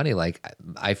so funny. Like,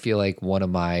 I feel like one of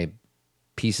my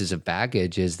pieces of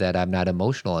baggage is that I'm not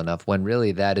emotional enough, when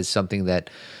really that is something that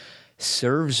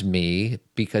serves me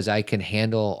because I can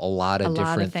handle a lot of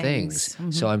different things.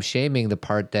 Mm-hmm. So I'm shaming the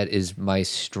part that is my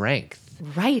strength.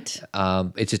 Right.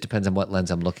 It just depends on what lens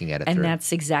I'm looking at it through. And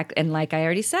that's and like I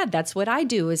already said, that's what I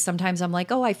do. Is sometimes I'm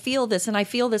like, oh, I feel this and I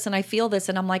feel this and I feel this,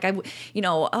 and I'm like,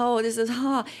 oh, this is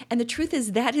And the truth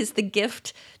is, that is the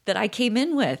gift that I came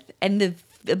in with, and the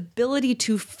ability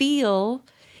to feel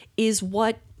is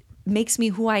what makes me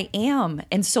who I am.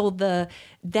 And so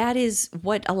that is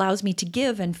what allows me to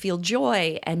give and feel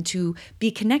joy and to be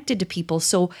connected to people.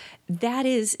 So that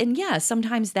is, and yeah,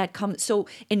 sometimes that comes. So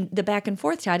in the back and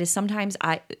forth, Todd, is sometimes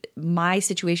my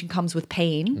situation comes with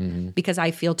pain because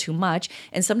I feel too much.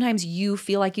 And sometimes you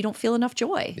feel like you don't feel enough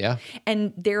joy. Yeah.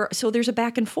 And so there's a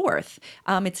back and forth.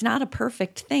 It's not a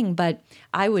perfect thing, but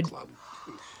I would.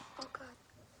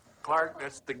 Clark,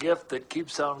 that's the gift that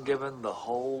keeps on giving the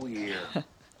whole year.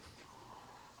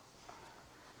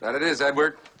 That it is,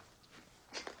 Edward.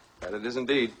 That it is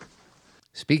indeed.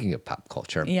 Speaking of pop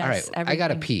culture, Yes, all right, I got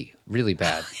to pee really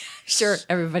bad. Sure,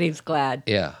 everybody's glad.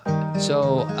 Yeah.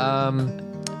 So,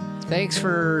 thanks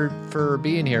for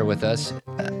being here with us.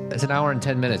 It's an hour and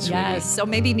 10 minutes. Yes. So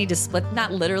maybe you need to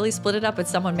not literally split it up, but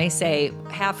someone may say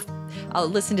I'll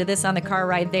listen to this on the car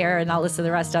ride there, and I'll listen to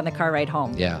the rest on the car ride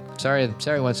home. Yeah. Sorry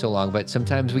it went so long, but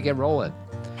sometimes we get rolling.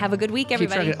 Have a good week,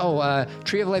 everybody.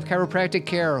 Tree of Life Chiropractic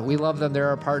Care. We love them. They're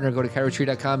our partner. Go to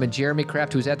chirotree.com. And Jeremy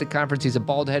Kraft, who's at the conference, he's a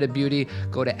bald-headed beauty.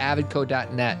 Go to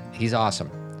avidco.net. He's awesome.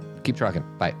 Keep trucking.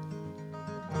 Bye.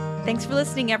 Thanks for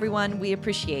listening, everyone. We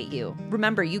appreciate you.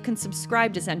 Remember, you can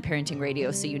subscribe to Zen Parenting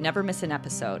Radio so you never miss an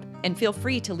episode. And feel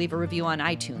free to leave a review on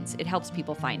iTunes. It helps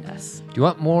people find us. Do you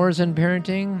want more Zen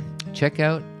Parenting? Check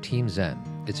out Team Zen.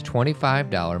 It's a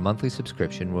 $25 monthly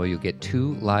subscription where you'll get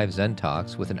 2 live Zen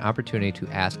Talks with an opportunity to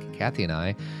ask Cathy and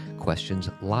I questions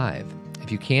live.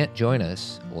 If you can't join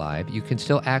us live, you can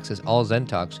still access all Zen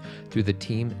Talks through the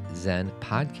Team Zen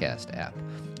podcast app.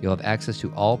 You'll have access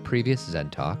to all previous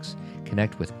Zen Talks,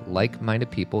 connect with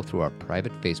like-minded people through our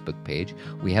private Facebook page.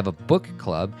 We have a book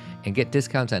club and get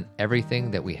discounts on everything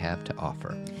that we have to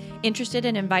offer. Interested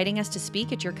in inviting us to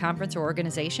speak at your conference or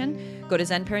organization? Go to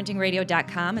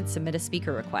zenparentingradio.com and submit a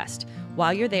speaker request.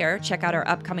 While you're there, check out our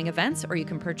upcoming events, or you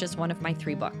can purchase one of my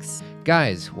 3 books.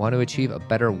 Guys, want to achieve a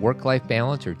better work-life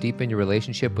balance or deepen your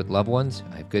relationship with loved ones?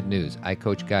 I have good news. I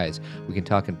coach guys. We can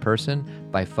talk in person,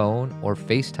 by phone, or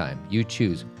FaceTime. You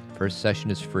choose. First session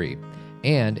is free.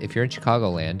 And if you're in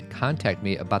Chicagoland, contact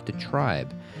me about the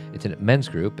Tribe. It's a men's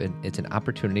group, and it's an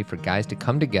opportunity for guys to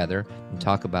come together and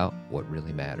talk about what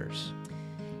really matters.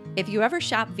 If you ever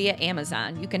shop via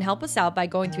Amazon, you can help us out by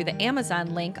going through the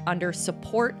Amazon link under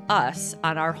Support Us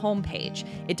on our homepage.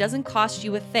 It doesn't cost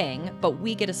you a thing, but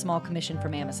we get a small commission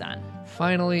from Amazon.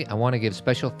 Finally, I want to give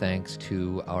special thanks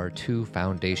to our 2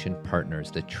 foundation partners,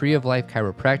 the Tree of Life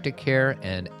Chiropractic Care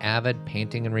and Avid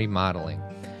Painting and Remodeling.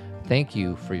 Thank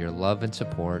you for your love and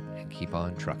support, and keep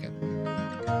on trucking.